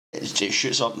it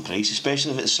shoots up in price,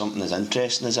 especially if it's something as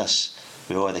interesting as this,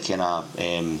 with all the kind of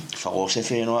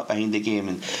philosophy and all that behind the game.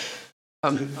 And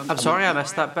I'm sorry I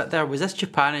missed that bit there. Was this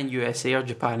Japan and USA or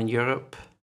Japan and Europe?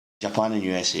 Japan and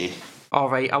USA. All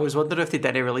right, I was wondering if they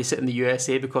didn't release it in the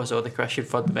USA because all the Christian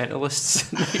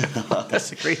fundamentalists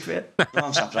disagreed with it. No,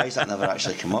 I'm surprised that never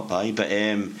actually came up, but I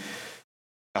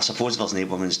suppose there's no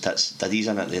women's tits daddies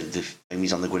in it. The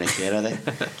things on the going to care of it.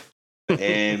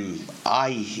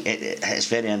 It's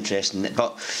very interesting,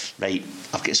 but right,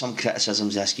 I've got some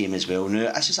criticisms of this game as well.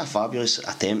 Now, this is a fabulous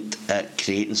attempt at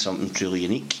creating something truly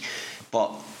unique,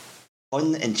 but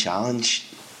fun and challenge.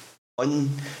 Fun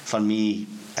for me,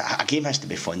 a game has to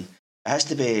be fun. It has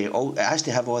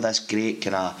to have all this great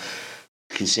kind of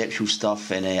conceptual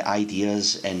stuff and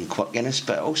ideas and quirkiness,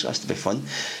 but it also has to be fun.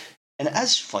 And it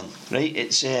is fun, right?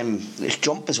 It's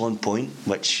jump is on point,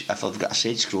 which if I've got a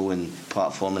side-scrolling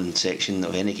platforming section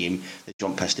of any game, the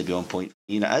jump has to be on point.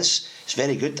 And it's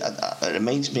very good. It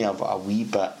reminds me of a wee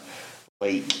bit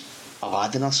like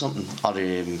Aladdin or something, or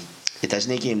the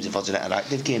Disney games, the Virgin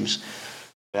Interactive games.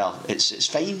 Well, it's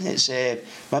fine. It's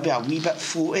maybe a wee bit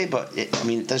floaty, but it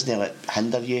doesn't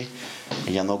hinder you,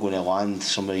 and you're not going to land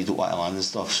somewhere you don't want to land and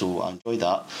stuff. So I enjoy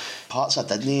that. Parts I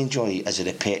didn't enjoy is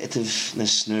the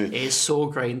repetitiveness now. It's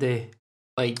so grindy.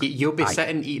 Like you'll be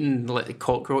sitting eating like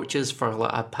cockroaches for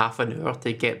like a half an hour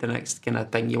to get the next kind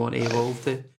of thing you want to evolve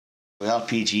to. The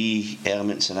RPG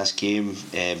elements in this game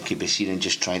can be seen in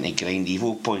just trying to grind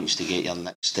evo points to get your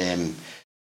next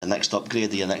the next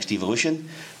upgrade or your next evolution.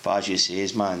 But as you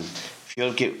say, man, if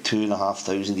you get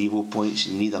 2,500 evo points,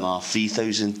 you need another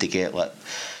 3,000 to get like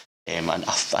an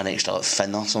extra like,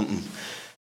 fin or something.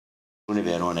 It's going to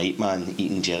be an all night, man,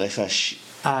 eating jellyfish.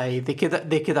 Aye, they could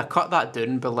have cut that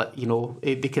down, but like, you know,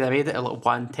 they could have made it like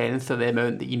 1/10 of the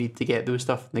amount that you need to get those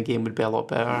stuff, and the game would be a lot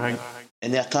better, I think.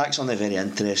 And the attacks aren't very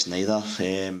interesting either.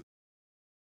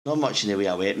 Not much in the way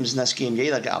of weapons in this game. You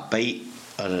either get a bite,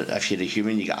 or if you're a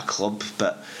human, you get a club,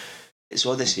 but it's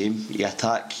all the same. You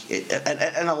attack,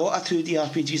 and a lot of 2D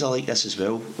RPGs are like this as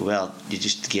well. Well, you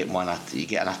just get you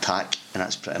get an attack, and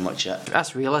that's pretty much it.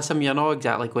 That's realism. You're not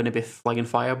exactly going to be flinging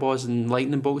fireballs and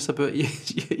lightning bolts about you.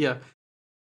 Yeah.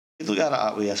 You look at it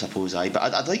that way, I suppose. But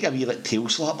I'd like a wee like tail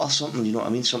slap or something. You know what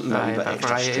I mean? Something with a wee bit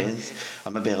extra strength,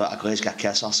 or maybe like a Glasgow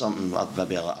kiss or something, or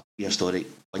maybe like a prehistoric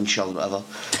windshield or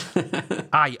whatever.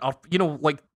 Aye, or you know,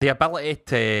 like the ability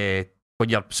to, when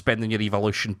you're spending your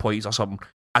evolution points or something,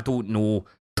 I don't know,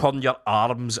 turn your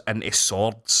arms into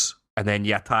swords and then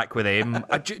you attack with them.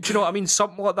 Do you know what I mean?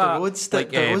 Something like that. The roads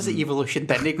that evolution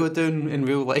didn't go down in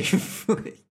real life.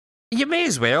 You may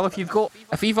as well,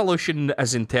 if evolution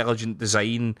is intelligent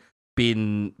design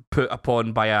being put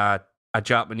upon by a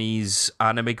Japanese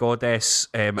anime goddess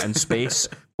in space,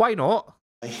 why not?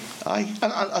 Aye,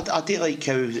 and I do like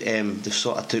how they've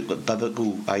sort of took like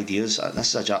biblical ideas.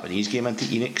 This is a Japanese game into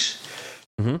Enix.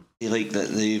 Mm-hmm. They like that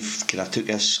they've kind of took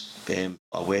this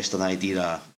a Western idea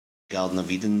of Garden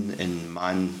of Eden and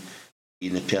man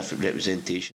being the perfect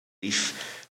representation of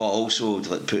life, but also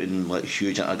like putting like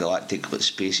huge intergalactic like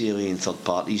space alien third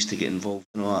parties to get involved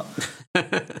and all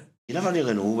that. You never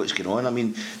really know what's going on. I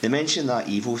mean, they mentioned that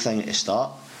evil thing at the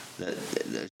start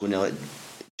that's going to like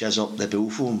jizz up the bill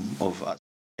foam of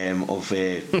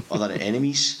other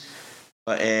enemies.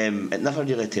 But it never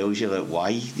really tells you like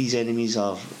why these enemies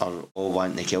are all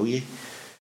wanting to kill you.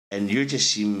 And you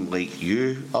just seem like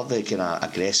you are the kind of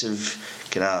aggressive,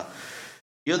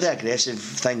 you're the aggressive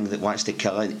thing that wants to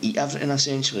kill and eat everything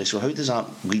essentially. So how does that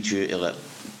lead you to like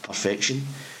perfection?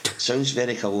 Sounds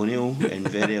very colonial and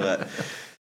very like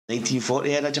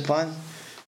 1940 era Japan.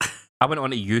 I went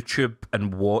onto YouTube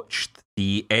and watched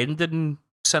the ending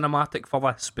cinematic for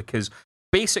this because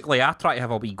basically I try to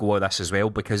have a wee go at this as well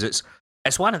because it's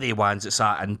one of the ones that's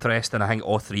that interesting. I think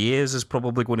all 3 years is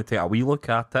probably going to take a wee look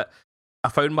at it. I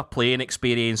found my playing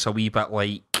experience a wee bit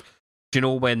like, do you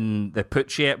know when the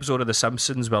Poochie episode of The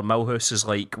Simpsons where Milhouse is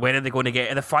like, when are they going to get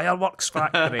to the fireworks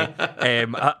factory?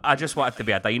 I just wanted to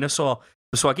be a dinosaur.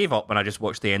 So I gave up and I just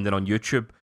watched the ending on YouTube.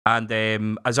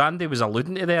 And as Andy was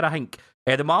alluding to there, I think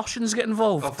the Martians get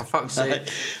involved. Oh, for fuck's sake.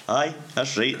 Aye,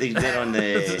 that's right. They're on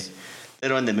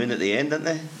the moon at the end, aren't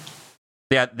they?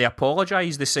 They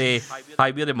apologise. They say,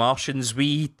 "Hi, we're the Martians.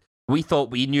 We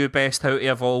thought we knew best how to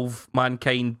evolve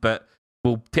mankind, but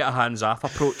we'll take a hands-off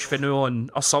approach from now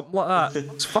on," or something like that.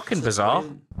 It's fucking bizarre.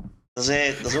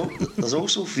 There's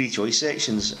also free choice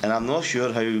sections, and I'm not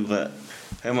sure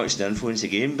how much they influence the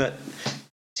game, but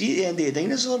see at the end of the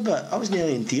dinosaur bit, I was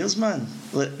nearly in tears, man.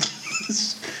 Like,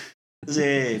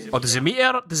 does a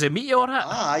meteor hit?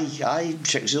 Aye.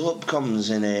 Chicxulub comes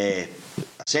and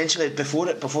essentially before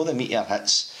the meteor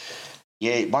hits,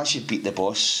 once you beat the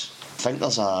boss, I think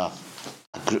there's a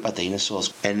group of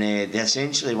dinosaurs, and they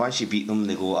essentially once you beat them,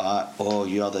 they go, "Oh,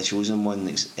 you are the chosen one.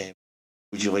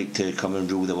 Would you like to come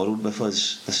and rule the world with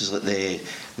us?" This is like the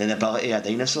nobility of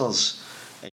dinosaurs,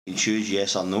 and you can choose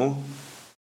yes or no.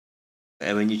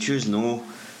 And when you choose no,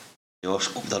 they're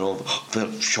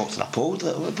shocked and appalled.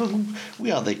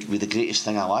 We're the greatest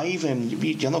thing alive, and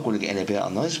you're not going to get any better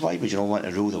than us. Why would you not want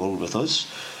to rule the world with us?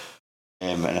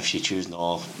 And if you choose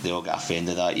no, they all get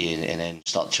offended at you and then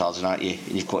start charging at you,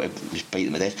 and you've got to just bite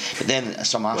them to death. But then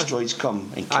some asteroids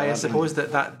come and kill I suppose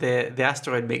that the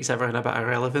asteroid makes everything a bit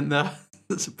irrelevant there.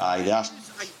 Aye, that's.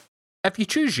 If you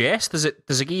choose yes, does it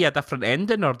give you a different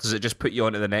ending, or does it just put you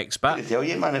on to the next I bit? tell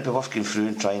you, man, it'd be worth going through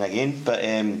and trying again. But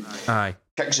Aye.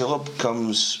 Quicksilver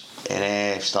comes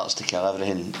and starts to kill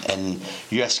everything, and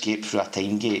you escape through a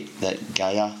time gate that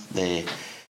Gaia, the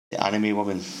anime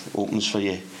woman, opens for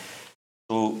you.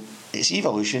 So it's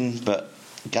evolution, but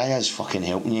Gaia's fucking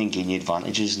helping you and giving you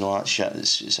advantages and all that shit.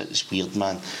 It's weird,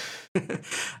 man.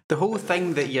 The whole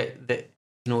thing that you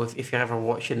know, if you're ever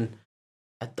watching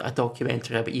a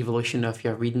documentary about evolution, or if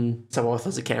you're reading some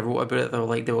authors that kind of wrote about it, they're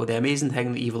like, the amazing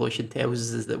thing that evolution tells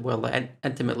us is that we're like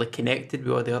intimately connected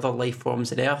with all the other life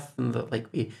forms on Earth, and that like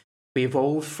we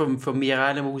evolved from mere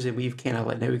animals, and we've kind of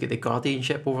like now we get the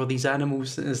guardianship over these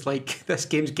animals, and it's like this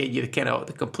game's getting you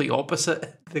the complete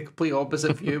opposite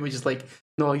view, which is like,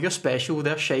 no, you're special,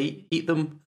 they're shite, eat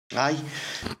them. Aye.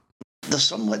 There's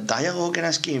some like dialogue in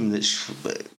this game that's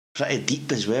pretty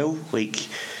deep as well. Like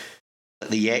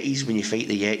the Yetis, when you fight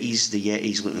the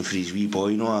Yeti's looking for his wee boy,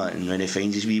 you know, and when he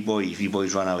finds his wee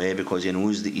boy's run away because he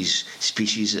knows that his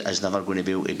species is never going to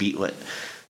be able to beat like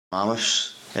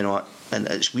mammoths, you know. And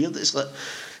it's weird. It's like,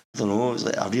 I don't know. It's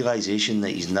like a realisation that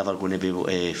he's never going to be able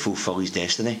to fulfil his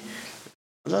destiny.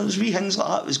 There's wee things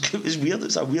like that. It was weird.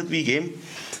 It's a weird wee game.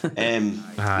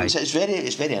 It's very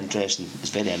interesting. It's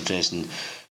very interesting,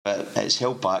 but it's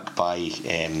held back by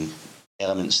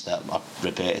elements that are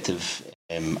repetitive,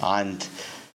 and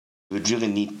you would really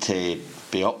need to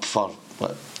be up for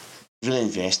really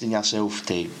invest in yourself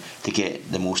to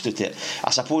get the most out of it.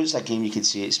 I suppose it's a game you could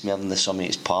say it's more than the sum of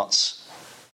its parts.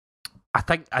 I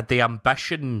think the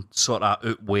ambition sort of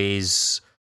outweighs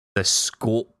the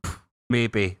scope,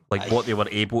 maybe, like what they were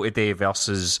able to do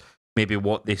versus maybe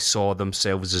what they saw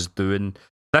themselves as doing.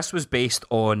 This was based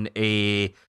on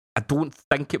I don't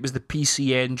think it was the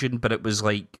PC Engine, but it was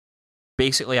like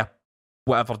basically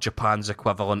whatever Japan's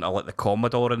equivalent of like the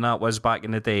Commodore and that was back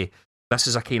in the day. This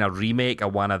is a kind of remake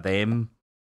of one of them,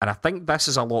 and I think this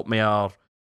is a lot more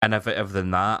innovative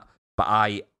than that. But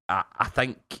I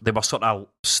think they were sort of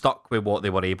stuck with what they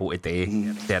were able to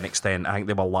do to an extent. I think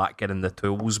they were lacking in the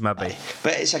tools, maybe.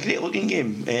 But it's a great looking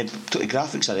game. The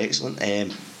graphics are excellent.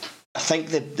 I think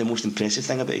the most impressive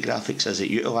thing about the graphics is it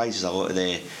utilises a lot of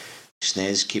the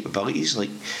SNES capabilities, like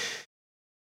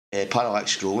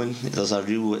parallax scrolling. There's a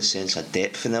real sense of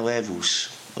depth in the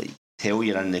levels. Like, tell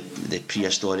you're in the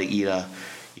prehistoric era.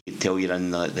 You can tell you're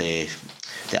in the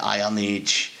Iron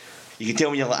Age. You can tell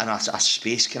when you're like in a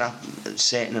space kind of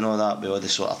setting and all that, with all the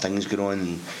sort of things going on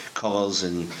and colours,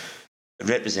 and it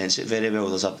represents it very well.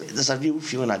 There's a real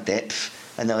feeling of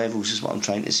depth in the levels, is what I'm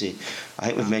trying to say. I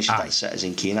think we've mentioned that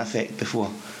Citizen Kane effect before.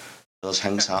 There's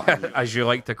things happening, as you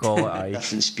like to call it,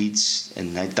 different speeds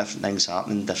and different things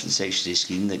happening, different sections of the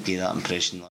screen that give that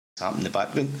impression that it's happening in the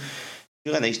background.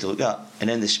 Really nice to look at. And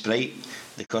then the sprite,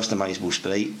 the customisable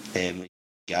sprite,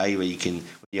 guy where when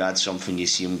you add something, you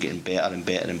see them getting better and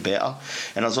better and better.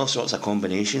 And there's all sorts of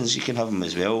combinations you can have them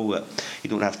as well. You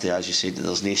don't have to, as you said,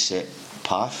 there's no set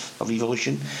path of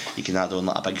evolution. You can add on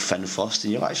like a big fin first,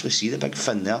 and you'll actually see the big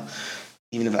fin there.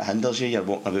 Even if it hinders you, you're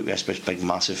walking about with this big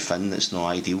massive fin that's not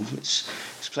ideal.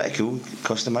 It's pretty cool,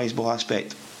 customisable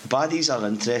aspect. Baddies are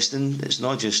interesting. It's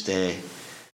not just there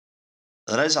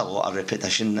is a lot of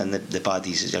repetition in the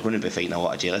baddies. You're going to be fighting a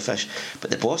lot of jellyfish,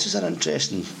 but the bosses are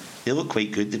interesting. They look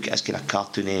quite good. They've got this kind of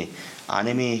cartoony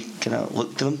anime kind of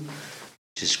look to them,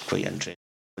 which is quite interesting.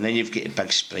 And then you've got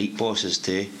big sprite bosses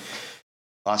too.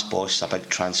 Last boss is a big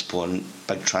transparent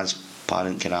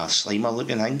kind of Slimer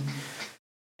looking thing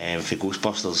for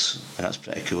Ghostbusters, and that's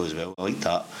pretty cool as well. I like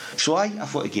that. So I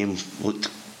thought the game looked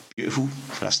beautiful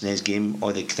for a SNES game.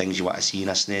 All the things you want to see in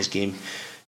a SNES game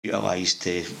utilised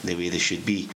the way they should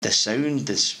be. The sound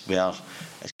is where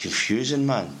it's confusing,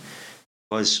 man,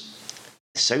 because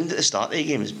the sound at the start of the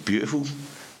game is beautiful,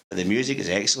 the music is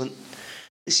excellent.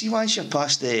 You see, once you're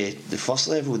past the first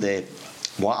level, the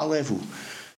water level,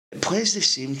 it plays the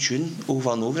same tune over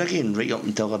and over again right up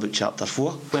until about chapter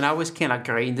 4. When I was kind of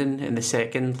grinding in the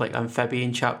second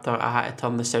amphibian chapter, I had to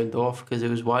turn the sound off because there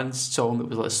was one song that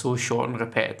was like so short and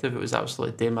repetitive, it was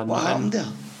absolutely doing my What happened there?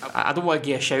 I don't want to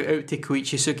give a shout out to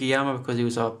Koichi Sugiyama because he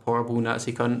was a horrible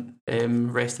Nazi cunt.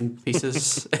 Rest in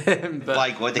pieces. But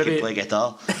by God, they can play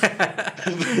guitar.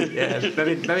 Yeah,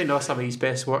 maybe not some of his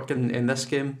best work in this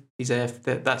game. He's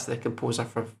that's the composer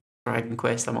for Dragon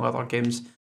Quest, among other games.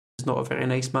 He's not a very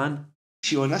nice man. Is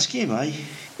he on this game, aye?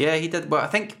 Yeah, he did. Well, I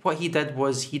think what he did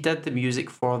was he did the music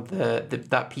for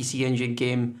that PC Engine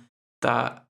game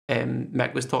that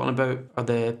Mick was talking about, or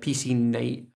the PC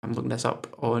Night. I'm looking this up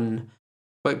on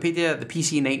Wikipedia. The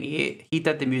PC 98. He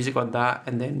did the music on that,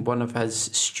 and then one of his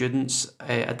students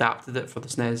adapted it for the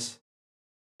SNES.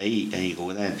 Right, there you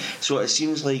go then. So it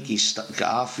seems like he's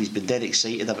got off, he's been dead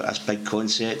excited about this big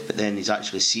concept, but then he's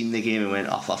actually seen the game and went,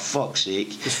 oh, for fuck's sake.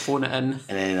 Just phone it in. And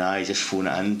then I just phone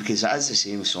it in, because it is the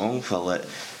same song for like,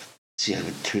 see,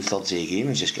 about 2/3 of the game,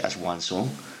 he's just got this one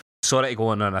song. Sorry to go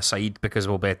on an aside because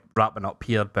we'll be wrapping up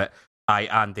here, but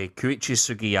Andy, Koichi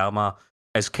Sugiyama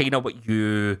is kind of what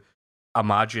you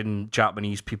imagine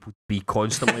Japanese people to be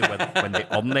constantly when they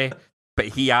omni. But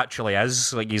he actually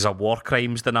is, like, he's a war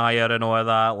crimes denier and all of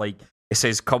that. Like, he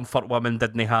says comfort women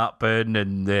didn't happen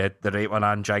and the rape on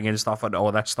Nanjing and stuff and all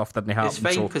this stuff didn't happen. It's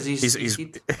fine because he's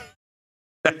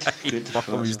Good.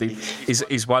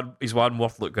 He's one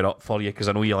worth looking up for you because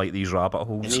I know you like these rabbit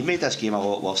holes. And he made this game a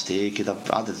lot worse too. He could have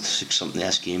added something to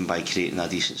this game by creating a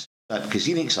decent soundtrack, because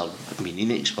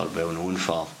Enix were well known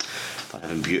for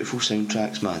having beautiful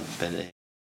soundtracks, man. But,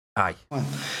 Aye. Man,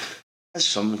 there's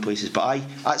some places, but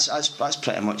that's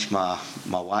pretty much my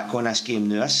whack on this game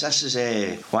now. This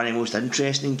is one of the most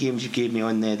interesting games you gave me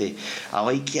on there. I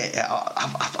like it.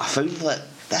 I found that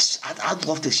this. I'd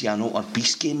love to see an Altered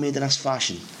Beast game made in this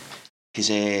fashion, because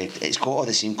it's got all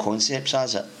the same concepts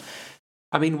as it.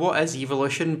 I mean, what is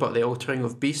Evolution but the altering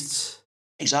of beasts?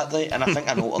 Exactly, and I think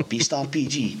an Altered Beast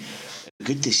RPG. It'd be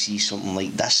good to see something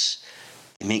like this.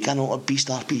 Make an Altered Beast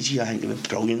RPG, I think it would be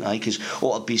brilliant, because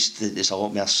Altered Beast is a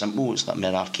lot more simple, it's a lot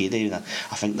more arcadey, and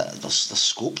I think that there's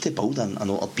scope to build an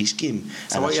Altered Beast game.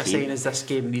 So what you're saying is this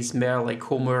game needs more like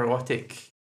homoerotic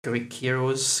Greek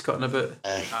heroes cutting about?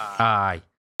 Aye.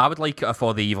 I would like it if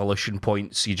all the evolution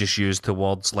points you just use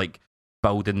towards like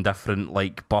building different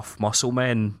like buff muscle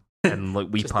men and like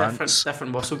wee pants.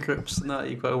 Different muscle groups and that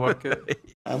you've got to work out.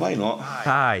 Why not?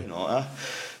 Aye. Why not?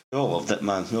 We all loved it,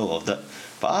 man. We all loved it.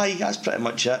 But aye, that's pretty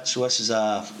much it. So this is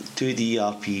a 2D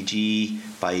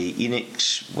RPG by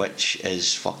Enix, which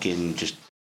is fucking just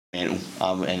mental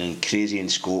and crazy in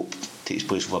scope. Takes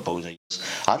place over billions of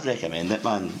years. I'd recommend it,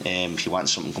 man. If you want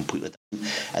something completely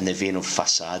different in the vein of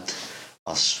Facade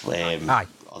or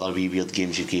other wee weird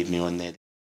games you gave me on there.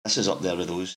 This is up there with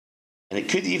those, and it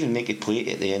could even make it play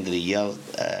at the end of the year.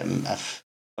 If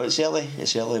it's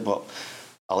early, but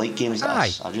I like games like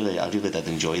this. I really did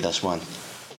enjoy this one.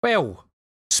 Well,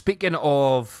 speaking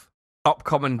of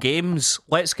upcoming games,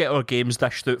 let's get our games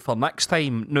dished out for next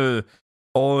time. Now,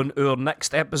 on our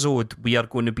next episode, we are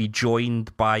going to be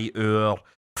joined by our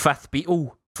fifth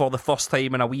Beatle for the first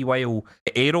time in a wee while.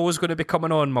 Aero is going to be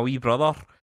coming on, my wee brother,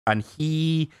 and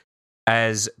he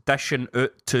is dishing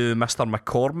out to Mr.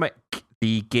 McCormick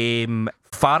the game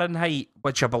Fahrenheit,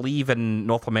 which I believe in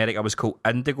North America was called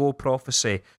Indigo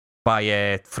Prophecy,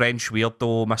 by French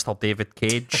weirdo Mr. David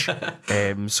Cage.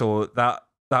 So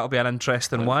that'll be an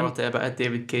interesting one. A bit of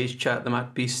David Cage chat, the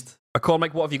Mad Beast.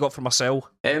 McCormick, what have you got for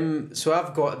myself? So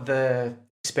I've got the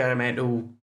experimental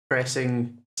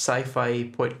pressing sci-fi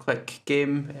point-click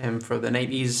game from the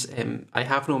 90s. I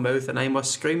Have No Mouth and I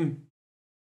Must Scream.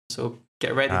 So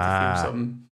get ready to feel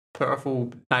some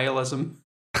powerful nihilism.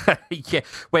 Yeah,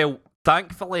 well,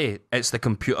 thankfully it's the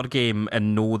computer game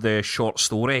and no the short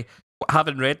story.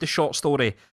 Having read the short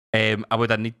story, I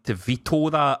would need to veto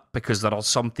that because there are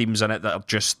some themes in it that are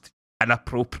just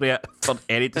inappropriate for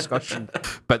any discussion.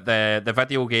 But the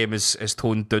video game is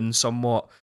toned down somewhat.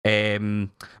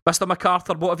 Mr.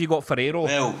 MacArthur, what have you got for Aero?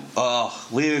 Well,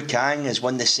 Liu Kang has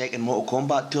won the second Mortal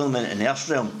Kombat tournament in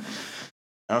Earthrealm.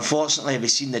 And unfortunately,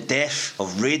 we've seen the death of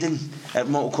Raiden at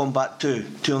Mortal Kombat 2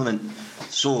 tournament.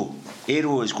 So,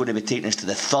 Aero is going to be taking us to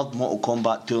the third Mortal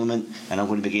Kombat tournament, and I'm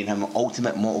going to be getting him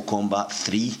Ultimate Mortal Kombat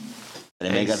 3 for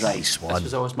the Mega Drive. This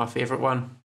was always my favourite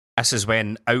one. This is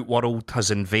when Outworld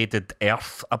has invaded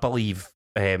Earth, I believe,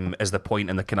 is the point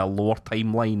in the kind of lore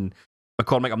timeline.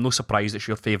 McCormick, I'm no surprised it's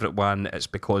your favourite one. It's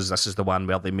because this is the one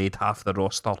where they made half the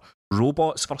roster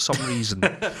robots for some reason.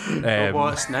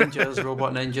 Robots, ninjas,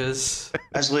 robot ninjas.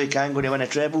 Is Liu Kang going to win a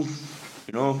treble?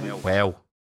 You know? Well,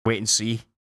 wait and see.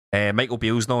 Michael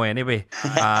Beale's no anyway.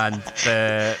 And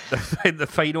the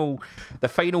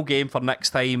final game for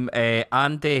next time,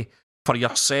 Andy, for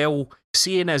yourself,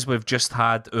 seeing as we've just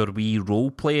had our wee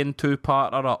role-playing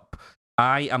two-parter up,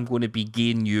 I am going to be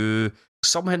giving you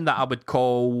something that I would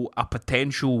call a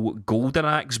potential Golden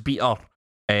Axe beater.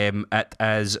 It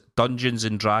is Dungeons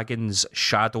and Dragons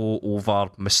Shadow over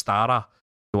Mystara.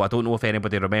 So I don't know if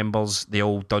anybody remembers the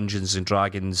old Dungeons and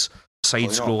Dragons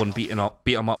side-scrolling beat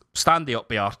 'em up, standing up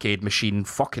the arcade machine,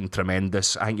 fucking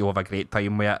tremendous. I think you'll have a great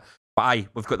time with it. But aye,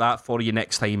 we've got that for you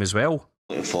next time as well.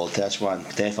 Looking forward to this one.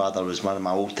 Death Adder was one of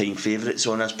my all-time favourites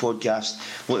on this podcast.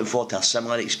 Looking forward to a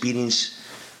similar experience.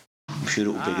 I'm sure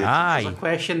it'll be good. There's a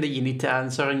question that you need to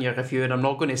answer in your review, and I'm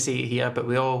not going to say it here, but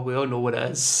we all know what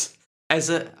it is. Is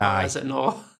it or is it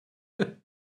not?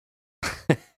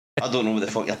 I don't know what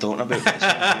the fuck you're talking about.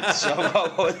 But so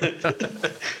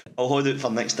I'll hold it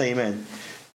for next time, man.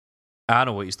 I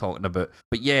know what he's talking about.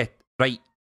 But yeah, right.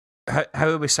 How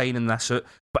are we signing this out?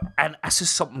 And this is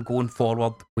something going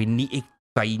forward. We need to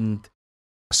find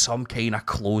some kind of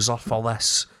closer for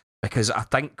this, because I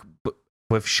think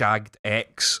with Shagged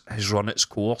X has run its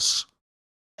course.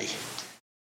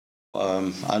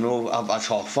 I know.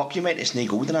 Oh, fuck, you meant to Snake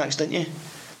Golden Axe, didn't you?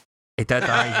 He did,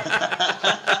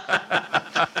 aye.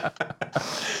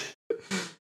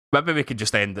 Maybe we could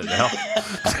just end it there.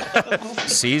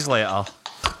 See you later.